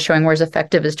 papers showing we're as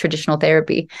effective as traditional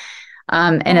therapy.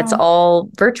 And it's all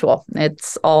virtual.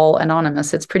 It's all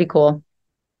anonymous. It's pretty cool.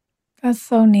 That's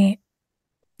so neat.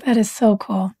 That is so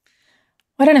cool.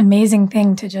 What an amazing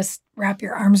thing to just wrap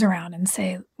your arms around and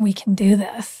say, we can do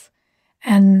this.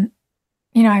 And,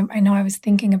 I know I was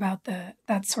thinking about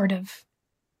that sort of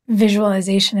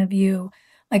visualization of you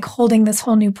like holding this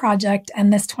whole new project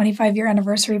and this 25-year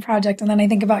anniversary project. And then I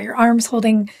think about your arms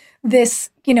holding this,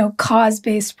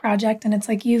 cause-based project. And it's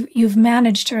like you've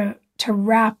managed to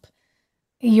wrap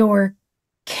your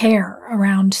care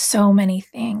around so many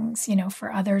things,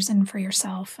 for others and for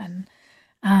yourself. And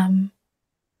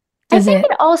I think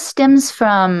it all stems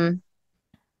from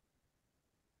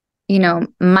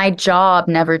my job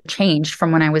never changed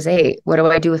from when I was 8. What do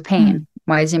I do with pain?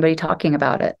 Why is anybody talking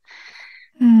about it?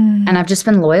 And I've just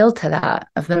been loyal to that.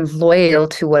 I've been loyal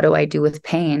to what do I do with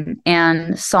pain?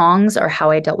 And songs are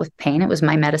how I dealt with pain. It was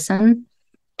my medicine.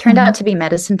 Turned out to be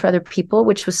medicine for other people,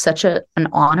 which was such an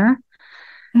honor.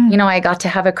 I got to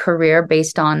have a career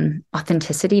based on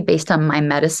authenticity, based on my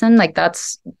medicine. Like,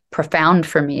 that's profound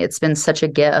for me. It's been such a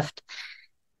gift.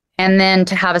 And then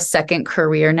to have a second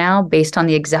career now based on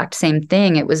the exact same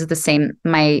thing, it was the same.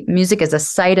 My music is a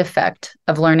side effect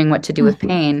of learning what to do with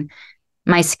pain.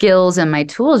 My skills and my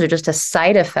tools are just a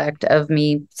side effect of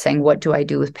me saying, what do I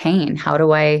do with pain? How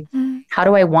do I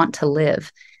want to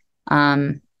live?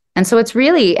 And so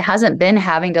it hasn't been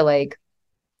having to like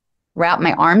wrap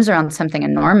my arms around something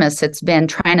enormous. It's been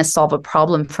trying to solve a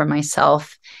problem for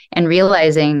myself and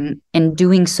realizing in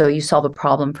doing so, you solve a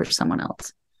problem for someone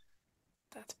else.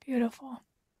 That's beautiful.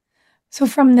 So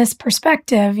from this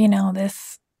perspective,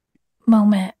 this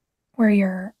moment where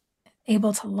you're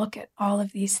able to look at all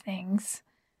of these things,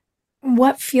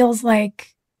 what feels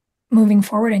like moving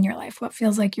forward in your life? What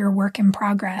feels like your work in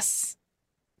progress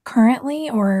currently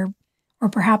or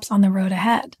perhaps on the road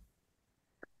ahead?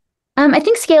 I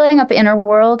think scaling up Inner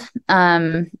World.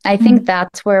 I think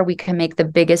that's where we can make the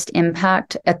biggest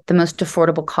impact at the most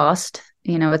affordable cost.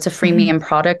 It's a freemium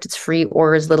product. It's free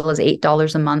or as little as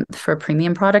 $8 a month for a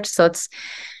premium product. So it's,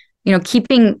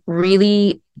 keeping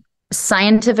really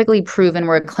scientifically proven.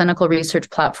 We're a clinical research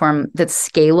platform that's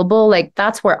scalable. Like,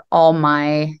 that's where all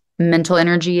my mental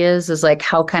energy is like,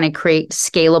 how can I create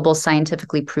scalable,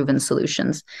 scientifically proven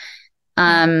solutions?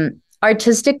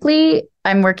 Artistically,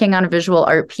 I'm working on a visual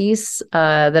art piece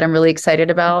that I'm really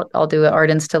excited about. I'll do an art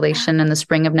installation in the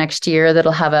spring of next year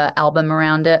that'll have an album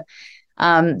around it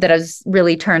that is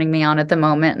really turning me on at the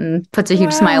moment and puts a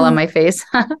huge smile on my face.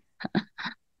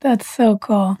 That's so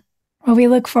cool. Well, we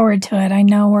look forward to it. I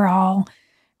know we're all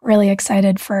really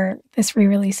excited for this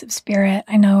re-release of Spirit.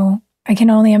 I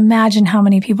can only imagine how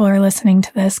many people are listening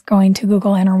to this going to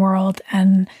Google Inner World,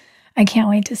 and I can't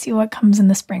wait to see what comes in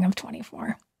the spring of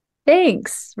 24.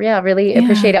 Thanks. Yeah, really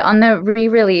appreciate it. On the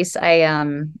re-release, I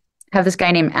have this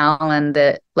guy named Alan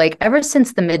that, like, ever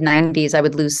since the mid-90s, I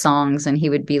would lose songs and he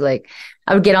would be like,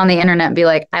 I would get on the internet and be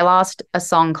like, I lost a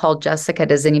song called Jessica.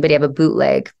 Does anybody have a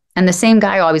bootleg? And the same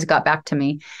guy always got back to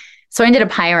me. So I ended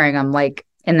up hiring him like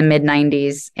in the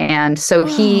mid-90s. And so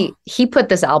he put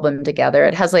this album together.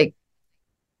 It has like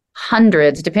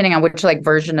hundreds, depending on which like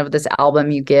version of this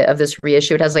album you get of this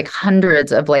reissue, it has like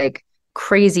hundreds of like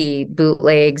crazy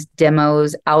bootlegs,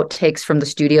 demos, outtakes from the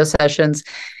studio sessions.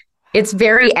 It's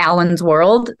very Alan's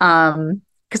world.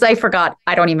 Because I forgot,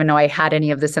 I don't even know I had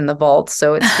any of this in the vault.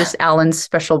 So it's just Alan's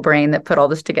special brain that put all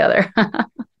this together.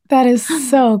 That is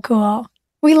so cool.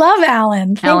 We love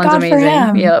Alan. Thank Alan's God amazing. for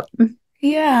him. Yep.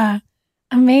 Yeah.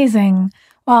 Amazing.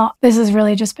 Well, this has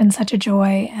really just been such a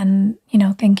joy. And,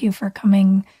 thank you for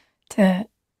coming to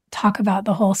talk about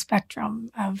the whole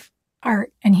spectrum of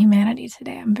art and humanity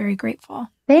today. I'm very grateful.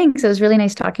 Thanks. It was really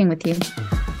nice talking with you.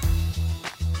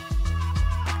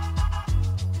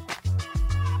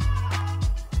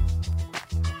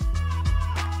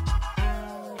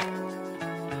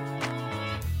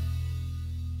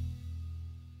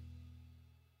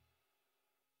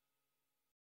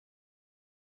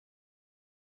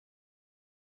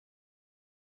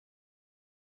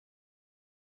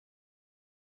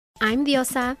 I'm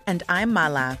Diosa. And I'm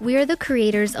Mala. We are the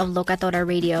creators of Locatora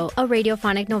Radio, a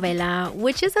radiophonic novela,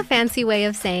 which is a fancy way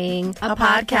of saying a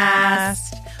podcast.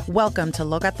 Welcome to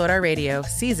Locatora Radio,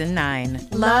 Season 9.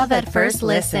 Love at first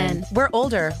listen. We're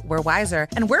older, we're wiser,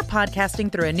 and we're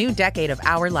podcasting through a new decade of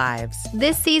our lives.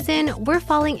 This season, we're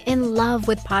falling in love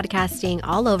with podcasting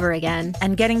all over again.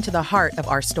 And getting to the heart of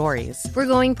our stories. We're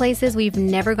going places we've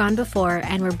never gone before,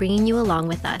 and we're bringing you along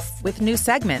with us. With new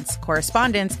segments,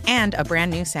 correspondence, and a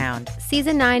brand new sound.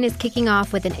 Season 9 is kicking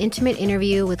off with an intimate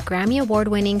interview with Grammy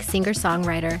Award-winning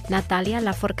singer-songwriter Natalia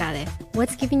Lafourcade.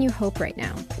 What's giving you hope right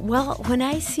now? Well, when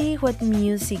I see what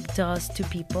music does to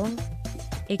people,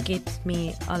 it gives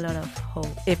me a lot of hope.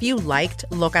 If you liked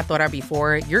Locatora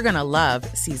before, you're going to love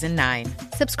Season 9.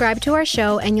 Subscribe to our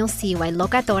show and you'll see why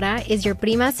Locatora is your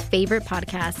prima's favorite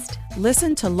podcast.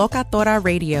 Listen to Locatora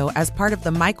Radio as part of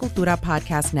the My Cultura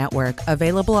Podcast Network,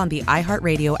 available on the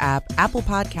iHeartRadio app, Apple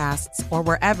Podcasts, or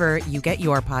wherever you get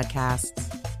your podcasts.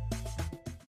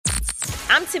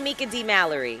 I'm Tamika D.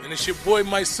 Mallory. And it's your boy,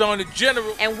 my son, the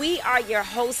General. And we are your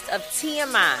hosts of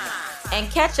TMI. And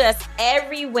catch us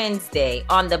every Wednesday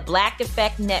on the Black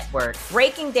Effect Network,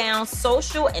 breaking down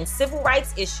social and civil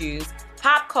rights issues,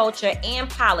 pop culture, and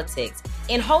politics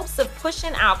in hopes of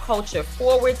pushing our culture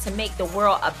forward to make the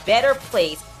world a better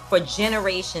place for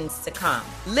generations to come.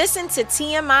 Listen to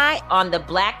TMI on the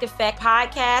Black Effect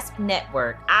Podcast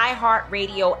Network,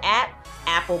 iHeartRadio app,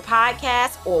 Apple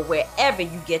Podcasts, or wherever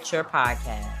you get your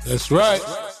podcasts. That's right.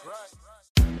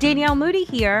 Danielle Moody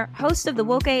here, host of the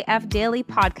Woke AF Daily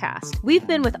podcast. We've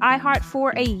been with iHeart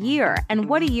for a year, and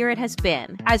what a year it has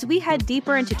been. As we head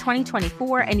deeper into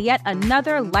 2024 and yet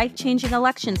another life-changing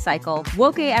election cycle,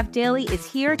 Woke AF Daily is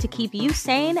here to keep you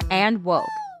sane and woke.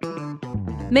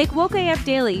 Make Woke AF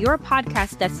Daily your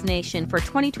podcast destination for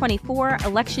 2024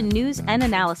 election news and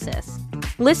analysis.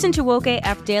 Listen to Woke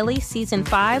AF Daily Season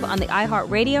 5 on the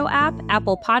iHeartRadio app,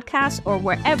 Apple Podcasts, or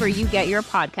wherever you get your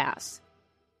podcasts.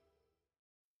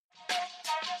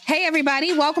 Hey,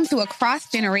 everybody. Welcome to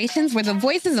Across Generations, where the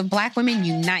voices of Black women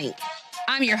unite.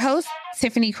 I'm your host,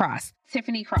 Tiffany Cross.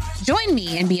 Join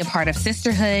me and be a part of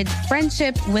sisterhood,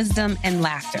 friendship, wisdom, and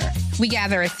laughter. We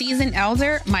gather a seasoned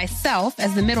elder, myself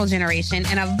as the middle generation,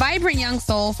 and a vibrant young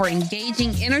soul for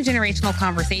engaging intergenerational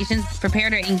conversations. Prepare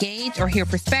to engage or hear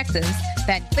perspectives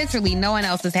that literally no one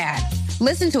else has had.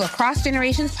 Listen to Across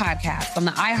Generations podcast on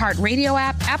the iHeartRadio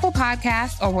app, Apple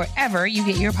Podcasts, or wherever you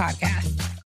get your podcasts.